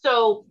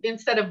 So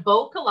instead of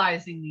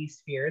vocalizing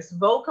these fears,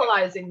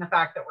 vocalizing the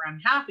fact that we're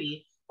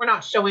unhappy, we're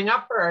not showing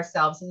up for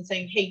ourselves and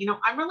saying, hey,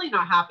 I'm really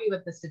not happy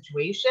with the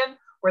situation,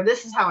 or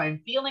this is how I'm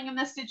feeling in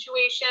this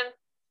situation.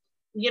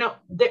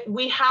 That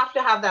we have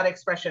to have that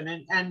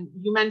expression. And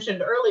you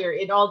mentioned earlier,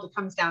 it all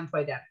comes down to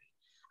identity.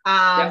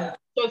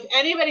 So if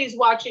anybody's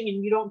watching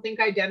and you don't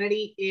think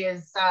identity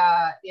is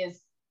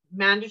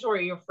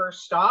mandatory, your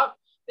first stop,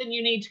 then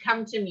you need to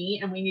come to me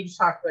and we need to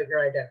talk about your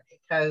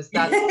identity, because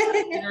that's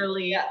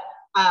literally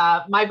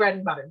my bread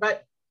and butter.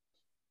 But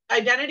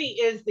identity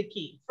is the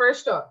key.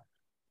 First off,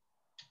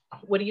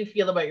 what do you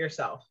feel about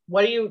yourself?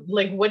 What do you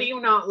like? What do you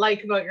not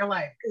like about your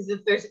life? Because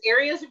if there's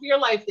areas of your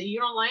life that you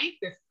don't like,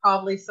 there's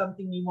probably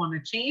something you want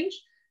to change,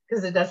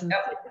 because it doesn't fit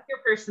with your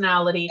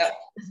personality,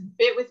 doesn't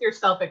fit with your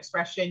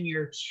self-expression,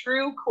 your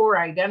true core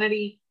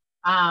identity,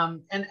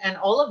 and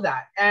all of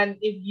that. And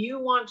if you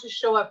want to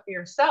show up for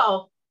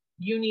yourself,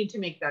 you need to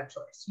make that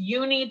choice.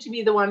 You need to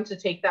be the one to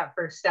take that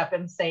first step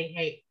and say,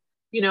 hey,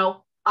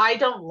 I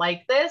don't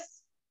like this,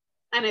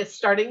 and it's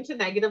starting to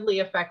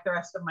negatively affect the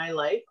rest of my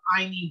life.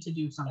 I need to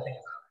do something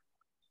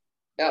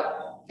about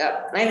it.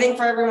 Yep. And I think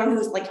for everyone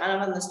who's like kind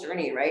of on this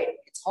journey, right,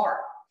 it's hard.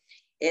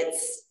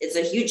 It's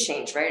a huge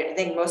change, right? I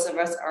think most of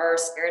us are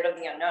scared of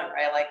the unknown,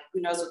 right? Like,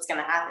 who knows what's going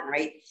to happen,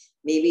 right?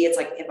 Maybe it's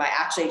like, if I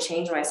actually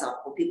change myself,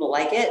 will people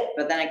like it?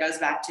 But then it goes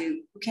back to,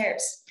 who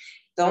cares?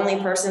 The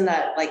only person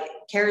that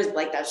cares,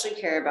 that should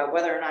care about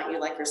whether or not you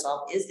like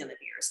yourself is going to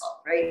be yourself,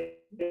 right?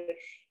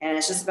 And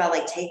it's just about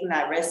taking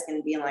that risk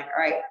and being like,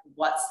 all right,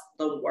 what's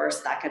the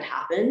worst that could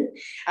happen?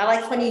 I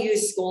like when you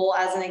use school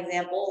as an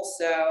example.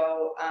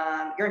 So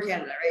you're in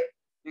Canada, right?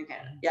 You're in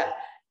Canada, yeah.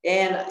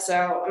 And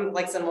so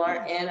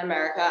similar in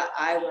America,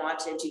 I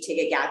wanted to take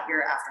a gap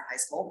year after high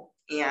school,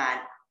 and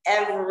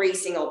every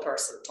single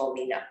person told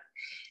me no.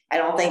 I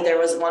don't think there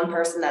was one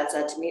person that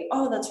said to me,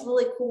 oh, that's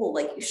really cool.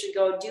 You should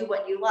go do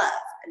what you love.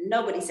 And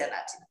nobody said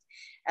that to me.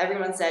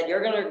 Everyone said,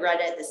 you're going to regret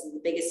it. This is the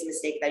biggest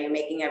mistake that you're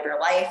making of your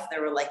life. They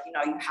were like,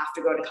 you have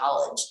to go to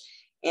college.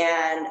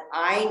 And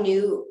I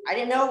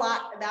didn't know a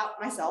lot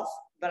about myself,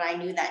 but I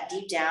knew that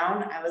deep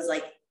down, I was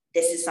like,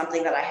 this is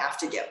something that I have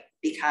to do,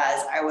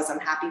 because I was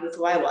unhappy with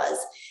who I was.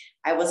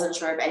 I wasn't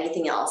sure of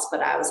anything else,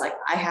 but I was like,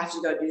 I have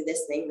to go do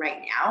this thing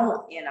right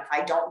now. And if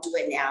I don't do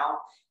it now,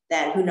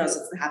 then who knows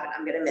what's going to happen?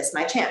 I'm going to miss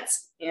my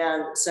chance.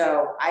 And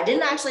so I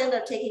didn't actually end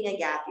up taking a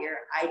gap year.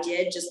 I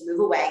did just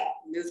move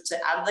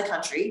out of the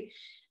country.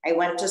 I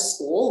went to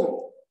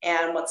school.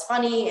 And what's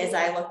funny is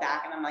I look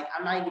back and I'm like,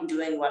 I'm not even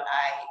doing what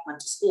I went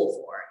to school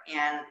for.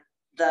 And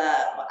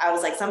I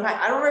was like, sometimes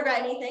I don't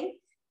regret anything,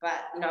 but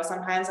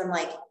sometimes I'm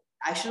like,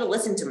 I should have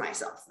listened to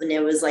myself. And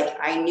it was like,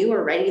 I knew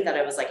already that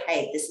I was like,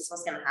 hey, this is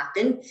what's going to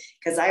happen,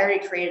 because I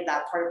already created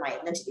that part of my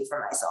identity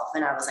for myself.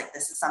 And I was like,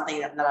 this is something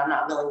that I'm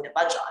not willing to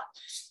budge on.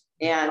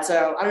 And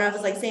so I don't know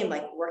if it's same,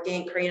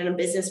 working, creating a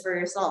business for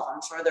yourself.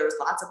 I'm sure there was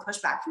lots of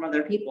pushback from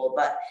other people,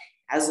 but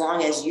as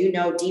long as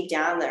deep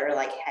down that are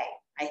like, hey,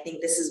 I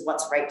think this is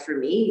what's right for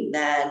me,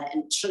 then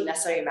it shouldn't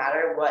necessarily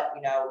matter what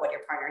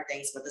your partner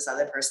thinks, what this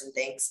other person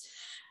thinks.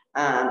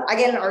 I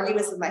get in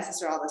arguments with my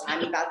sister all the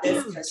time about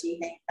this, because she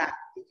thinks that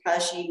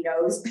because she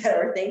knows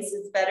better, thinks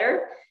it's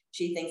better,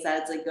 she thinks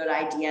that it's a good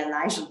idea and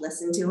I should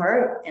listen to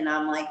her. And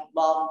I'm like,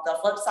 well, the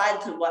flip side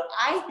to what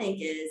I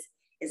think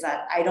is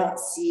that I don't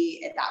see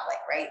it that way,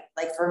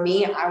 right? For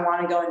me, I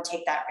want to go and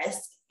take that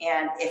risk.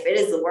 And if it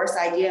is the worst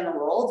idea in the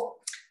world,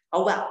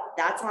 oh, well,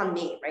 that's on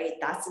me, right?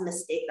 That's a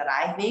mistake that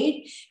I've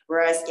made.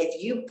 Whereas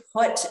if you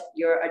put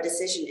a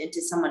decision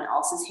into someone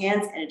else's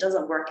hands and it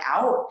doesn't work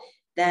out,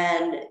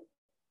 then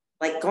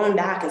going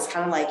back is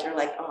kind of you're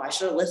like, oh, I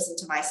should have listened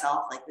to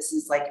myself. This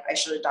is I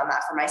should have done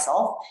that for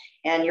myself.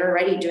 And you're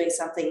already doing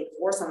something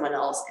for someone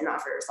else and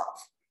not for yourself.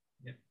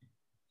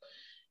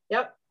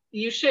 Yep.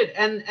 You should.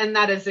 And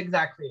that is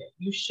exactly it.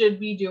 You should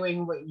be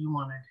doing what you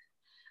want to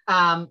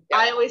do.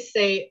 I always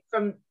say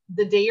from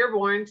the day you're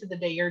born to the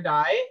day you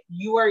die,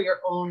 you are your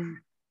own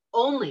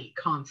only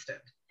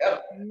constant.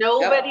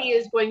 Nobody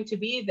is going to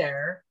be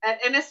there.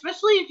 And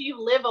especially if you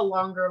live a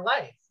longer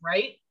life,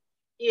 right?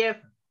 If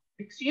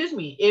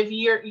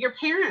your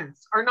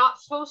parents are not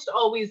supposed to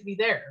always be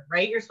there,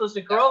 right? You're supposed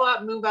to grow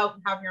up, move out,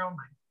 and have your own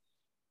life.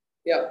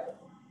 Yep.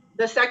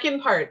 The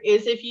second part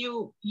is if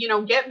you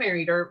get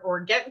married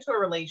or get into a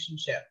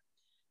relationship,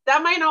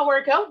 that might not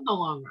work out in the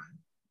long run.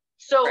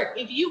 So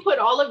if you put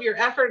all of your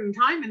effort and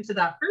time into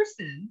that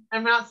person,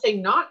 I'm not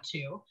saying not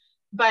to,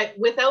 but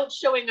without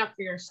showing up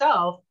for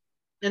yourself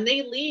and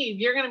they leave,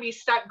 you're going to be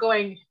stuck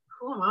going,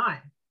 who am I?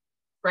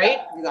 Right?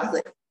 Yeah,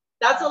 exactly.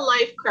 That's a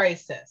life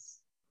crisis.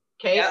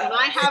 Okay. Yeah. And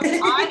I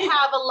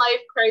have a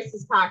life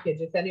crisis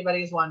package, if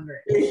anybody's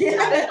wondering. Yeah.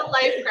 That is a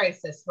life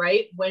crisis,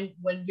 right? When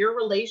your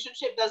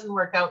relationship doesn't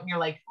work out and you're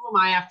like, who am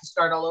I? Have to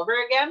start all over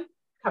again?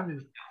 Come to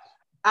me.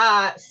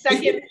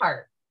 Second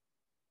part,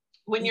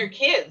 when your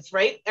kids,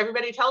 right?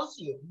 Everybody tells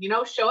you,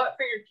 show up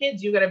for your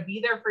kids. You got to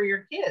be there for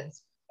your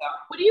kids. Yeah.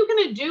 What are you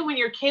going to do when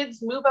your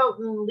kids move out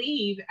and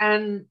leave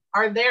and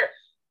are there?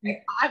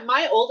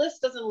 My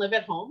oldest doesn't live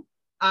at home.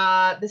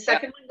 The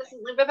second one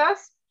doesn't live with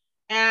us.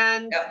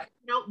 And,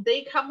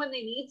 they come when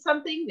they need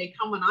something. They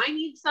come when I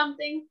need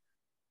something,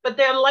 but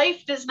their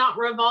life does not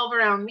revolve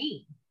around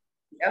me.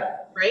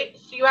 Yep. Right.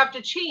 So you have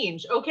to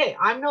change. Okay.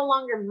 I'm no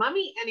longer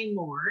mommy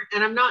anymore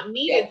and I'm not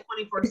needed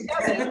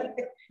 24/7.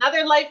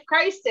 Another life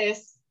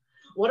crisis.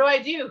 What do I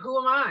do? Who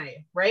am I?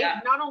 Right. Yeah.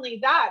 Not only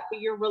that,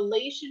 but your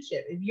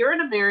relationship. If you're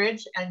in a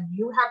marriage and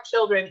you have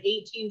children,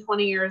 18,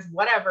 20 years,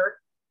 whatever,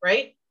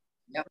 right?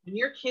 Yep. When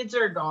your kids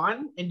are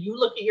gone and you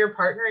look at your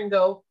partner and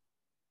go,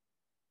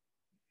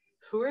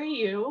 who are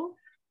you?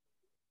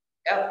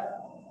 Yep.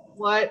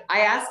 What?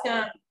 I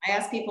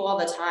ask people all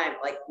the time,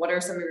 like, what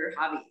are some of your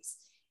hobbies?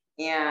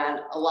 And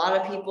a lot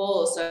of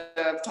people, so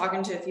I've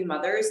talking to a few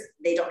mothers,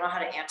 they don't know how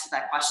to answer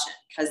that question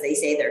because they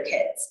say they're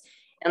kids.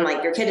 And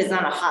like, your kid is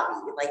not a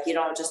hobby. Like, you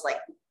don't just like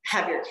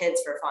have your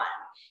kids for fun.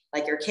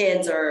 Like, your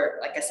kids are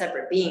like a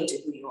separate being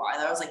to who you are.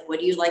 And I was like, what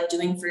do you like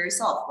doing for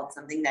yourself? What's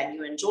something that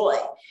you enjoy?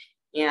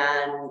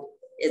 And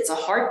it's a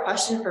hard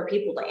question for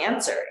people to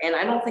answer. And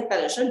I don't think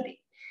that it should be.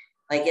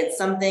 Like, it's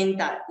something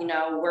that,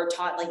 we're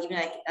taught, like, even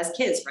like as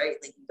kids, right?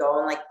 Like, you go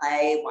and like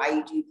play.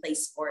 Why do you play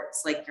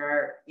sports? Like,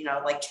 you're,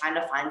 like trying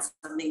to find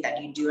something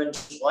that you do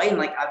enjoy. And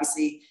like,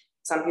 obviously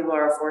some people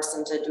are forced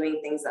into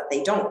doing things that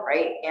they don't,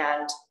 right?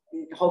 And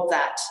hope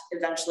that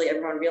eventually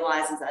everyone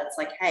realizes that it's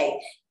like,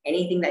 hey,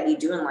 anything that you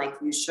do in life,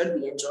 you should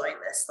be enjoying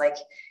this. Like,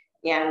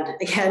 and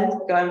again,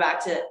 going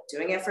back to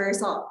doing it for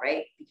yourself,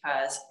 right?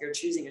 Because you're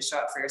choosing to show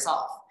up for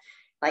yourself.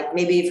 Like,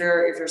 maybe if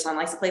your son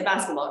likes to play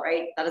basketball,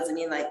 right? That doesn't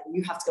mean like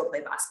you have to go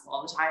play basketball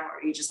all the time,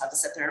 or you just have to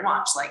sit there and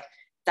watch. Like,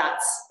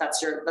 that's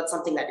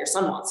something that your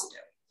son wants to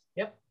do.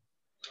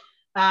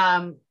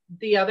 Yep.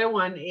 The other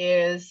one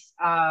is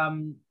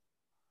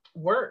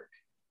work.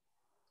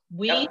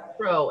 We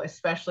throw,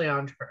 especially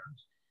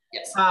entrepreneurs.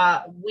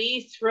 Yes.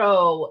 We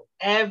throw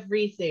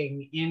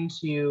everything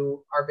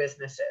into our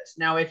businesses.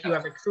 Now, if you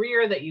have a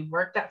career that you've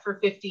worked at for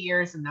 50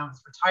 years and now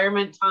it's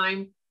retirement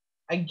time,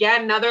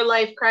 again, another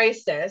life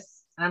crisis.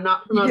 And I'm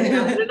not promoting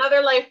that, but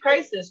another life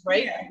crisis,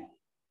 right? Yeah.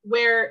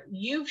 Where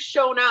you've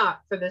shown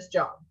up for this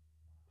job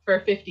for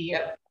 50 years.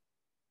 Yep.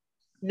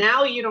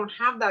 Now you don't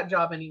have that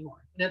job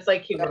anymore. And it's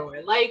like, hey, what do I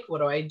like? What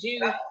do I do?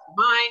 Who am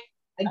I?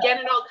 Again,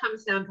 it all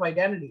comes down to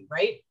identity,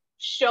 right?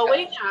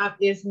 Showing up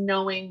is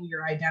knowing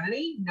your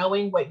identity,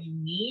 knowing what you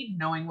need,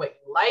 knowing what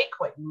you like,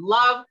 what you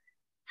love,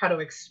 how to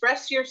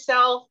express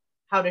yourself,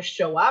 how to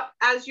show up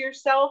as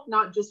yourself,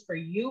 not just for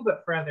you,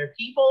 but for other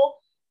people.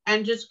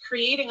 And just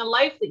creating a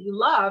life that you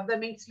love that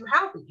makes you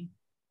happy.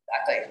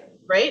 Exactly.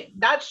 Right?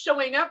 That's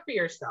showing up for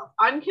yourself.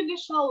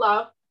 Unconditional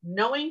love,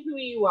 knowing who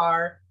you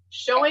are,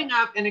 showing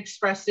up and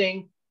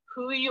expressing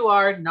who you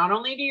are, not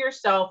only to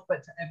yourself,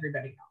 but to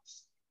everybody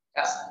else.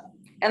 Yeah.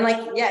 And like,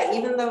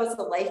 even though it's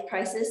a life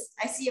crisis,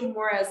 I see it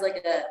more as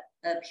like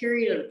a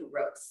period of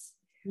growth,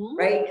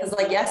 right? Because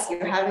like, yes,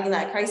 you're having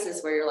that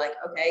crisis where you're like,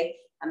 okay,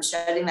 I'm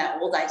shedding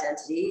that old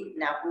identity.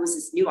 Now, who's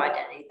this new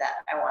identity that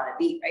I want to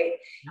be, right?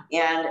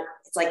 And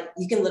it's like,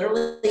 you can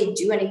literally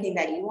do anything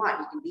that you want.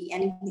 You can be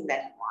anything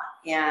that you want.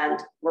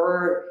 And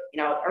we're,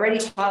 already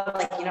taught,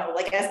 like,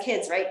 like as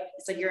kids, right?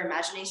 It's like your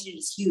imagination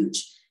is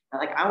huge.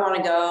 Like, I want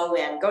to go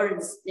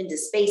into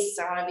space.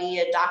 I want to be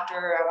a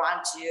doctor. I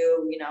want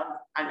to,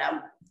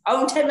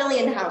 own 10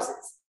 million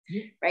houses,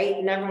 right?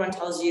 And everyone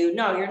tells you,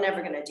 no, you're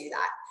never going to do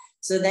that.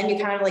 So then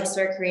you kind of like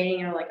start creating,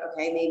 and you're like,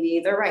 okay, maybe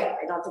they're right.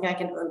 I don't think I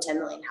can own 10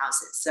 million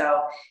houses. So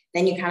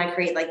then you kind of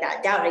create like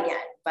that doubt again.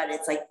 But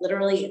it's like,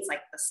 literally, it's like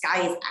the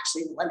sky is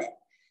actually the limit.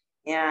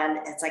 And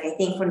it's like, I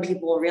think when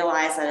people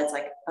realize that it's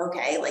like,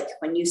 okay, like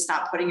when you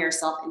stop putting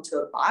yourself into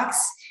a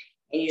box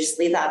and you just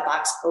leave that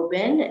box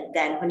open,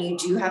 then when you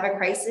do have a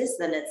crisis,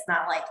 then it's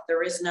not like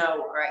there is no,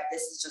 all right,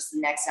 this is just the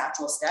next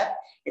natural step.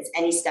 It's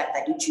any step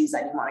that you choose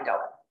that you want to go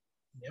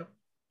in.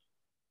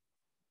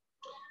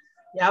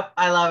 Yep.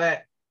 I love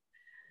it.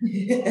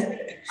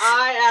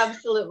 I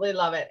absolutely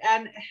love it.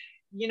 And,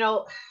 you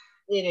know,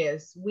 it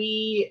is.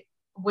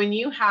 When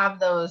you have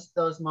those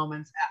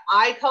moments,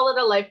 I call it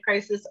a life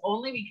crisis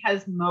only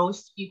because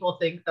most people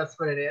think that's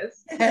what it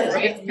is,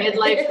 right?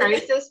 Midlife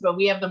crisis, but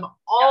we have them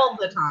all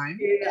the time.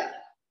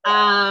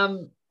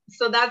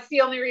 So that's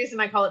the only reason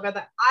I call it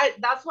that.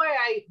 That's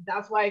why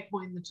I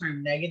coined the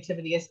term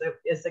negativity is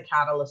the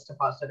catalyst to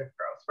positive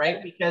growth,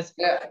 right? Because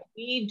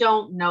we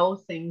don't know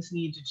things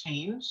need to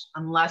change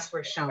unless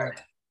we're shown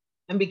it.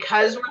 And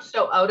because we're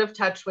so out of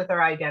touch with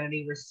our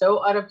identity, we're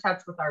so out of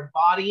touch with our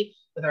body,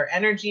 with our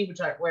energy, with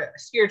our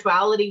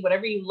spirituality,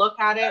 whatever you look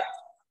at it,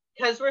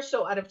 because we're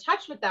so out of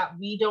touch with that,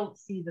 we don't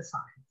see the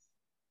signs.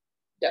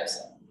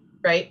 Yes.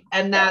 Right.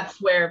 And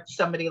that's where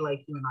somebody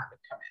like you and I would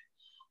come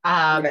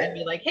in and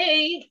be like,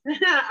 hey,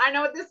 I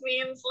know what this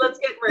means. Let's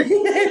get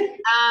working.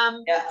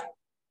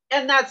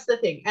 And that's the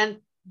thing. And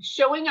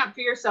showing up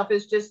for yourself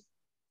is just,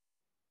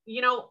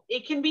 you know,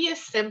 it can be as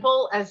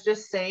simple as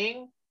just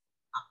saying,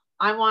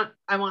 I want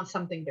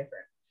something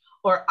different,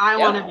 or I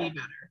want to be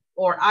better,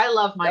 or I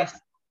love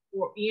myself,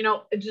 or, you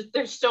know, just,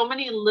 there's so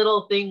many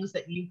little things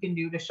that you can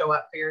do to show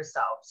up for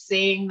yourself,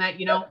 saying that,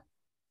 you know,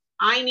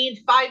 I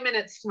need 5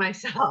 minutes to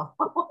myself,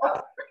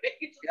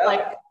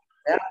 right?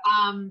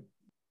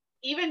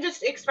 Even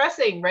just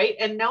expressing, right?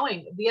 And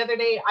knowing. The other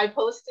day I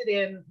posted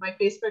in my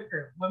Facebook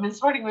group, Women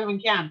Supporting Women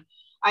Can,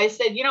 I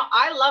said, you know,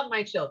 I love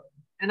my children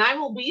and I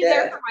will be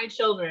there for my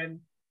children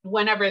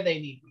whenever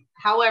they need me,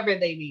 however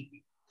they need me.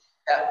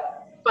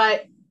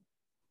 But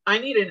I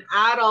need an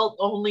adult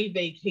only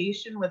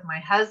vacation with my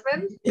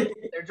husband.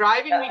 They're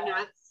driving me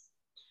nuts.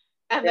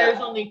 And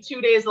there's only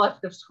 2 days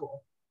left of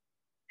school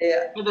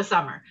for the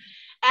summer.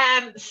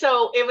 And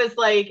so it was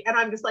like, and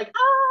I'm just like,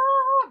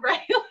 right?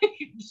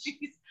 Like,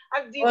 geez,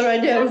 I'm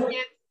dealing with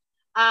kids.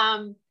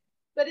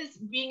 But it's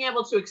being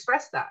able to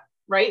express that,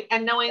 right?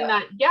 And knowing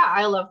that,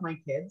 I love my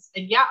kids.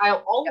 And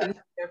I'll always be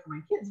there for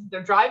my kids.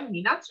 They're driving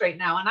me nuts right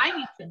now. And I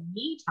need some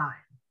me time.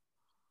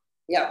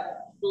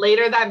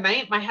 Later that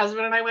night, my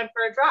husband and I went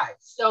for a drive.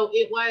 So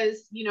it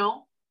was, you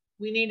know,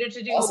 we needed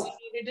to do what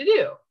we needed to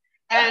do.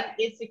 And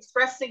it's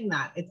expressing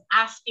that. It's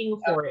asking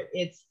for it.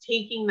 It's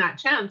taking that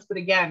chance. But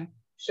again,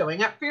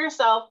 showing up for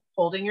yourself,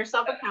 holding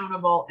yourself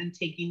accountable, and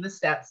taking the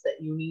steps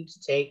that you need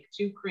to take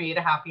to create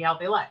a happy,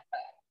 healthy life.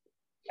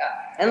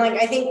 And like,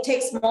 I think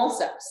take small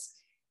steps.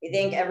 I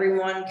think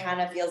everyone kind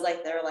of feels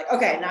like they're like,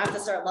 okay, now I have to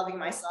start loving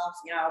myself.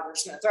 You know, we're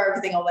just going to throw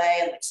everything away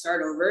and like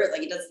start over.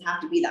 Like, it doesn't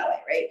have to be that way,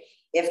 right?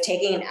 If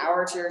taking an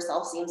hour to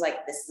yourself seems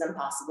like this is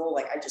impossible,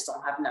 like I just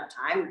don't have enough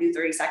time, do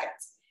 30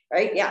 seconds,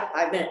 right?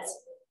 5 minutes.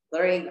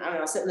 Literally, I don't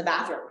know, sit in the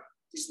bathroom,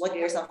 just look at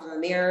yourself in the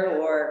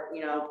mirror, or,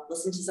 you know,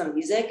 listen to some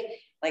music.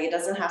 Like, it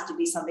doesn't have to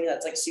be something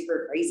that's like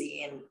super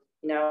crazy. And,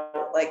 you know,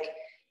 like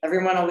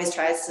everyone always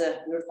tries to,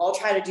 we all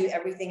try to do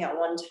everything at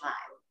one time.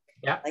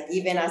 Like,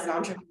 even as an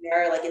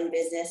entrepreneur, like in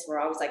business, we're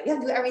always like,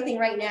 do everything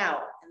right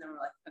now. And then we're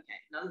like, okay,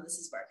 none of this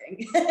is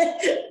working.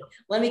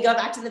 Let me go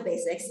back to the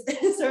basics.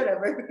 Start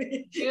over.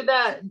 Do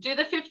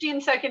the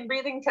 15-second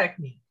breathing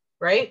technique,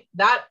 right?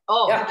 That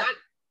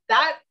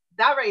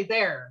right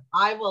there,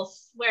 I will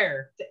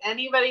swear to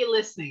anybody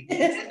listening,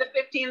 the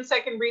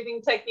 15-second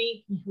breathing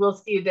technique, you will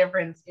see a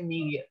difference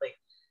immediately.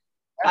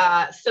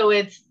 So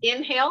it's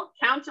inhale,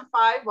 count to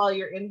 5 while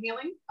you're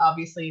inhaling,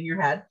 obviously in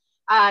your head.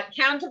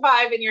 Count to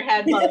 5 in your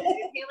head while you're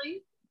inhaling,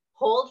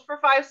 hold for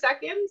 5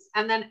 seconds,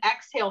 and then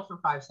exhale for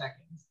 5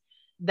 seconds.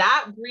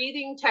 That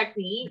breathing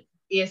technique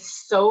is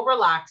so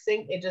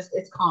relaxing.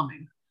 It's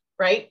calming,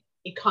 right?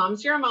 It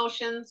calms your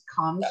emotions,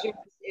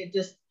 it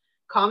just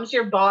calms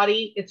your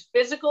body. It's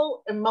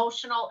physical,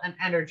 emotional, and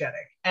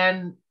energetic.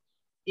 And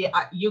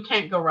you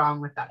can't go wrong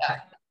with that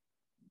technique.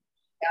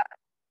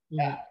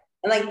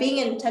 And like being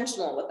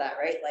intentional with that,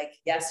 right? Like,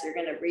 yes, you're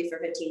going to breathe for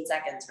 15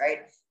 seconds, right?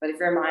 But if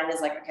your mind is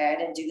like, okay, I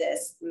didn't do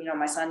this, you know,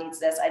 my son needs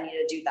this, I need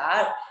to do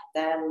that,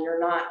 then you're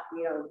not,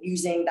 you know,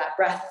 using that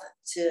breath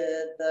to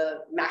the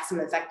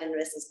maximum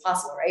effectiveness as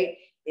possible, right?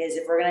 Is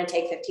if we're going to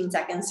take 15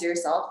 seconds to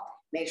yourself,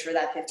 make sure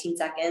that 15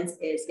 seconds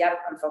is,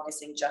 I'm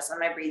focusing just on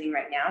my breathing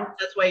right now.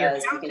 That's why you're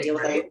counting, can deal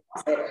with it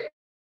later.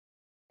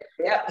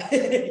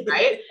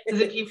 Right?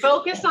 Because if you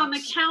focus on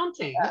the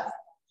counting,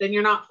 then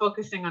you're not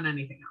focusing on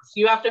anything else.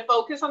 You have to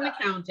focus on the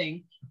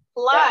counting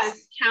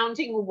plus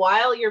counting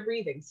while you're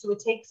breathing. So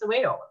it takes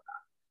away all of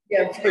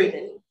that.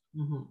 Breathing.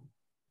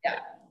 Yeah,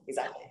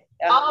 exactly.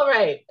 All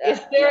right. Is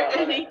there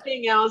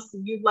anything else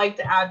you'd like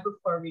to add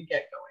before we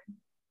get going?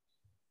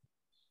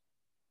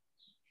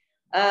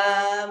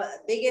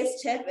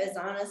 Biggest tip is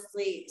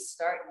honestly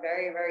start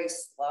very, very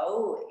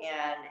slow,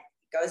 and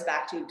it goes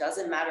back to,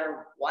 doesn't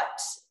matter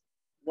what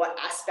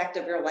aspect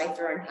of your life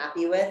you're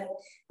unhappy with,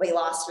 weight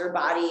loss, your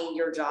body,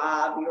 your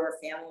job, your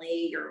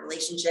family, your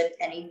relationship,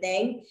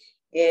 anything,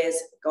 is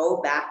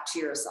go back to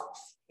yourself.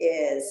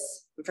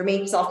 Is, for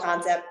me,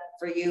 self-concept,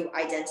 for you,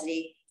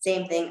 identity,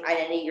 same thing,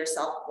 identity,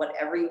 yourself,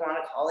 whatever you want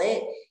to call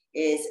it,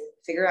 is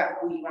figure out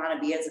who you want to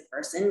be as a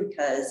person,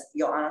 because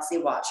you'll honestly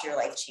watch your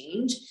life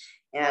change.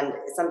 And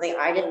it's something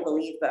I didn't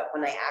believe, but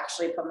when I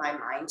actually put my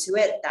mind to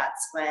it,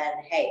 that's when,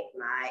 hey,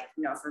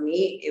 for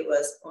me, it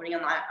was owning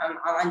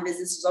online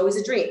business was always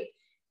a dream.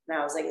 And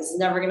I was like, this is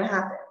never going to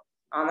happen.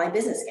 Online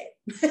business game.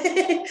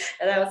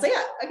 And I was like,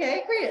 yeah,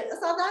 okay, great.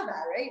 That's not that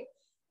bad, right?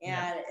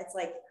 And it's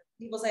like,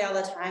 people say all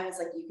the time, it's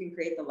like, you can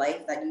create the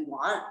life that you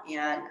want.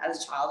 And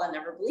as a child, I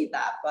never believed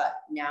that. But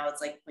now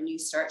it's like, when you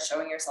start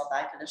showing yourself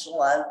unconditional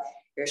love,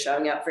 you're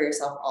showing up for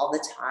yourself all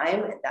the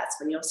time. That's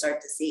when you'll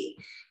start to see.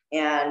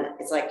 And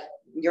it's like,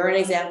 you're an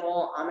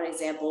example, I'm an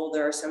example.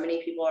 There are so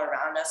many people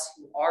around us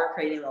who are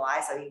creating the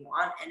lives that we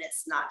want. And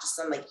it's not just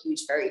some like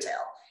huge fairy tale.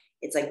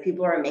 It's like,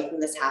 people are making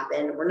this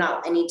happen. We're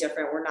not any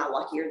different. We're not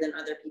luckier than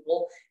other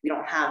people. We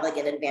don't have like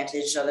an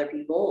advantage to other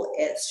people.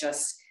 It's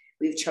just,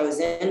 we've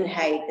chosen,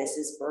 hey,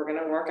 we're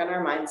going to work on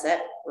our mindset.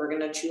 We're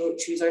going to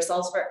choose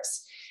ourselves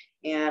first.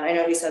 And I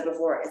know we said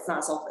before, it's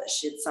not selfish.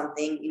 It's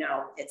something,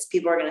 it's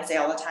people are going to say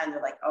all the time.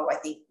 They're like, oh, I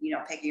think,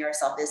 picking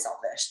yourself is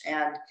selfish.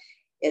 And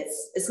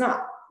it's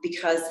not,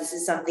 because this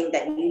is something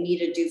that you need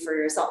to do for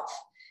yourself.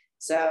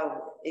 So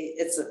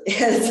it's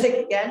like,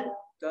 again,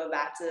 go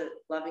back to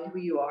loving who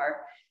you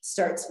are,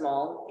 start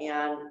small,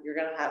 and you're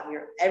going to have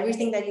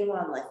everything that you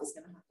want in life is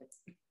going to happen.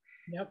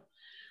 Yep.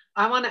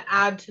 I want to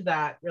add to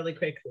that really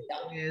quickly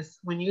is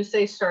when you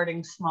say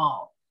starting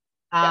small,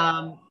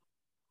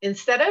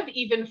 instead of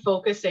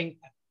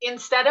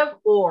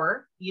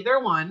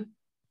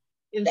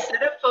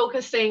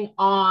focusing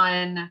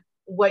on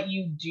what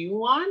you do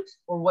want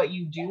or what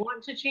you do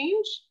want to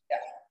change,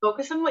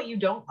 focus on what you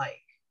don't like.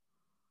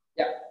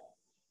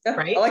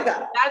 Right? I like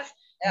that.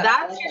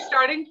 That's your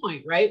starting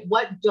point, right?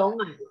 What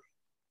don't I like?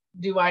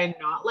 Do I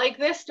not like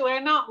this? Do I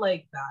not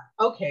like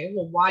that? Okay,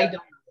 well, why don't I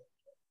like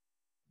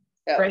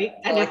it? Right?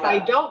 And if I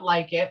don't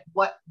like it,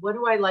 what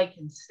do I like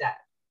instead?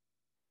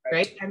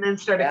 Right? And then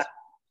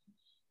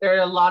there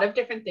are a lot of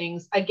different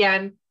things.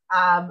 Again,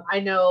 I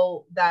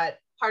know that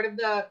part of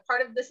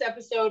this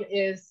episode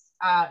is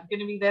going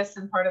to be this,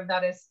 and part of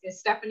that is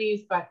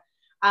Stephanie's, but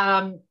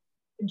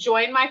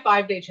join my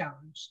 5-day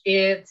challenge.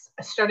 It's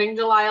starting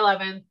July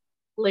 11th.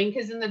 Link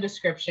is in the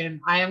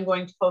description. I am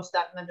going to post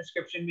that in the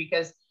description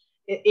because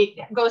it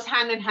goes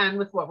hand in hand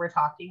with what we're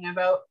talking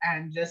about,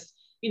 and just,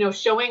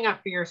 showing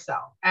up for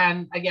yourself.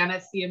 And again,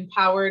 it's the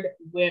Empowered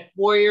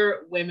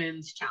Warrior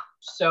Women's Challenge.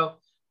 So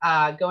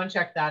go and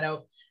check that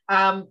out.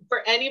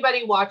 For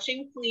anybody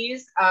watching,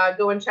 please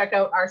go and check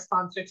out our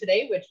sponsor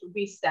today, which would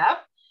be Steph.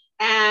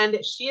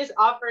 And she is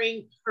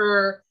offering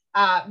her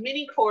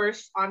mini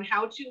course on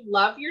how to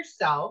love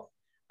yourself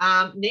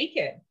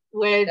naked,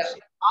 which is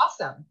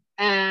awesome.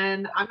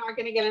 And I'm not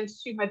going to get into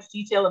too much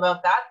detail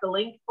about that. The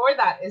link for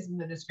that is in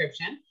the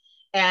description.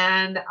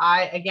 And if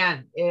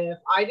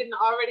I didn't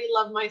already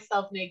love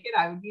myself naked,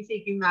 I would be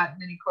taking that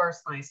mini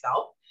course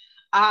myself.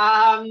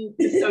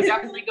 So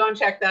definitely go and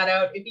check that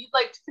out. If you'd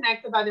like to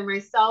connect with either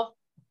myself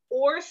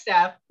or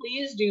Steph,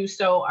 please do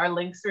so. Our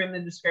links are in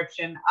the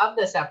description of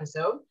this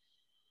episode.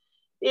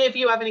 If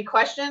you have any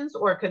questions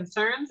or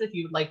concerns, if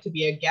you would like to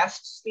be a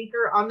guest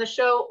speaker on the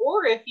show,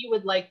 or if you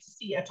would like to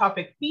see a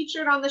topic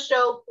featured on the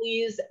show,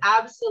 please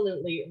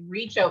absolutely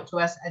reach out to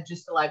us at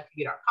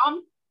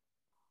justalivetv.com.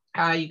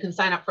 You can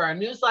sign up for our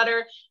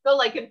newsletter. Go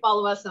like and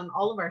follow us on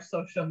all of our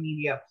social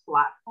media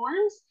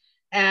platforms.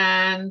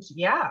 And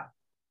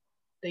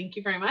thank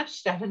you very much,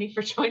 Stephanie,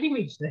 for joining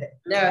me today.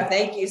 No,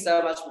 thank you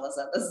so much,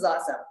 Melissa. This is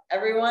awesome.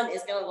 Everyone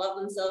is going to love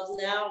themselves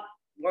now.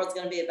 The world's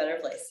going to be a better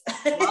place.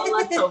 Well,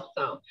 let's hope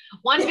so.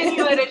 One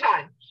video at a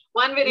time.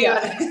 One video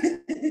at a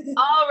time.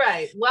 All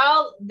right.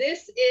 Well,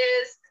 this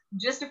is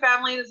Just a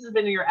Family. This has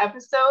been your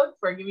episode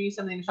for giving you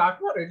something to talk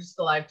about, or Just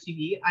Alive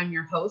TV. I'm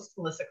your host,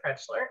 Melissa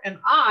Kretschler, and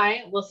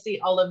I will see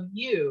all of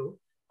you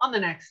on the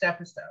next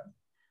episode.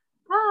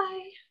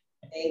 Bye.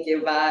 Thank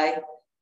you. Bye.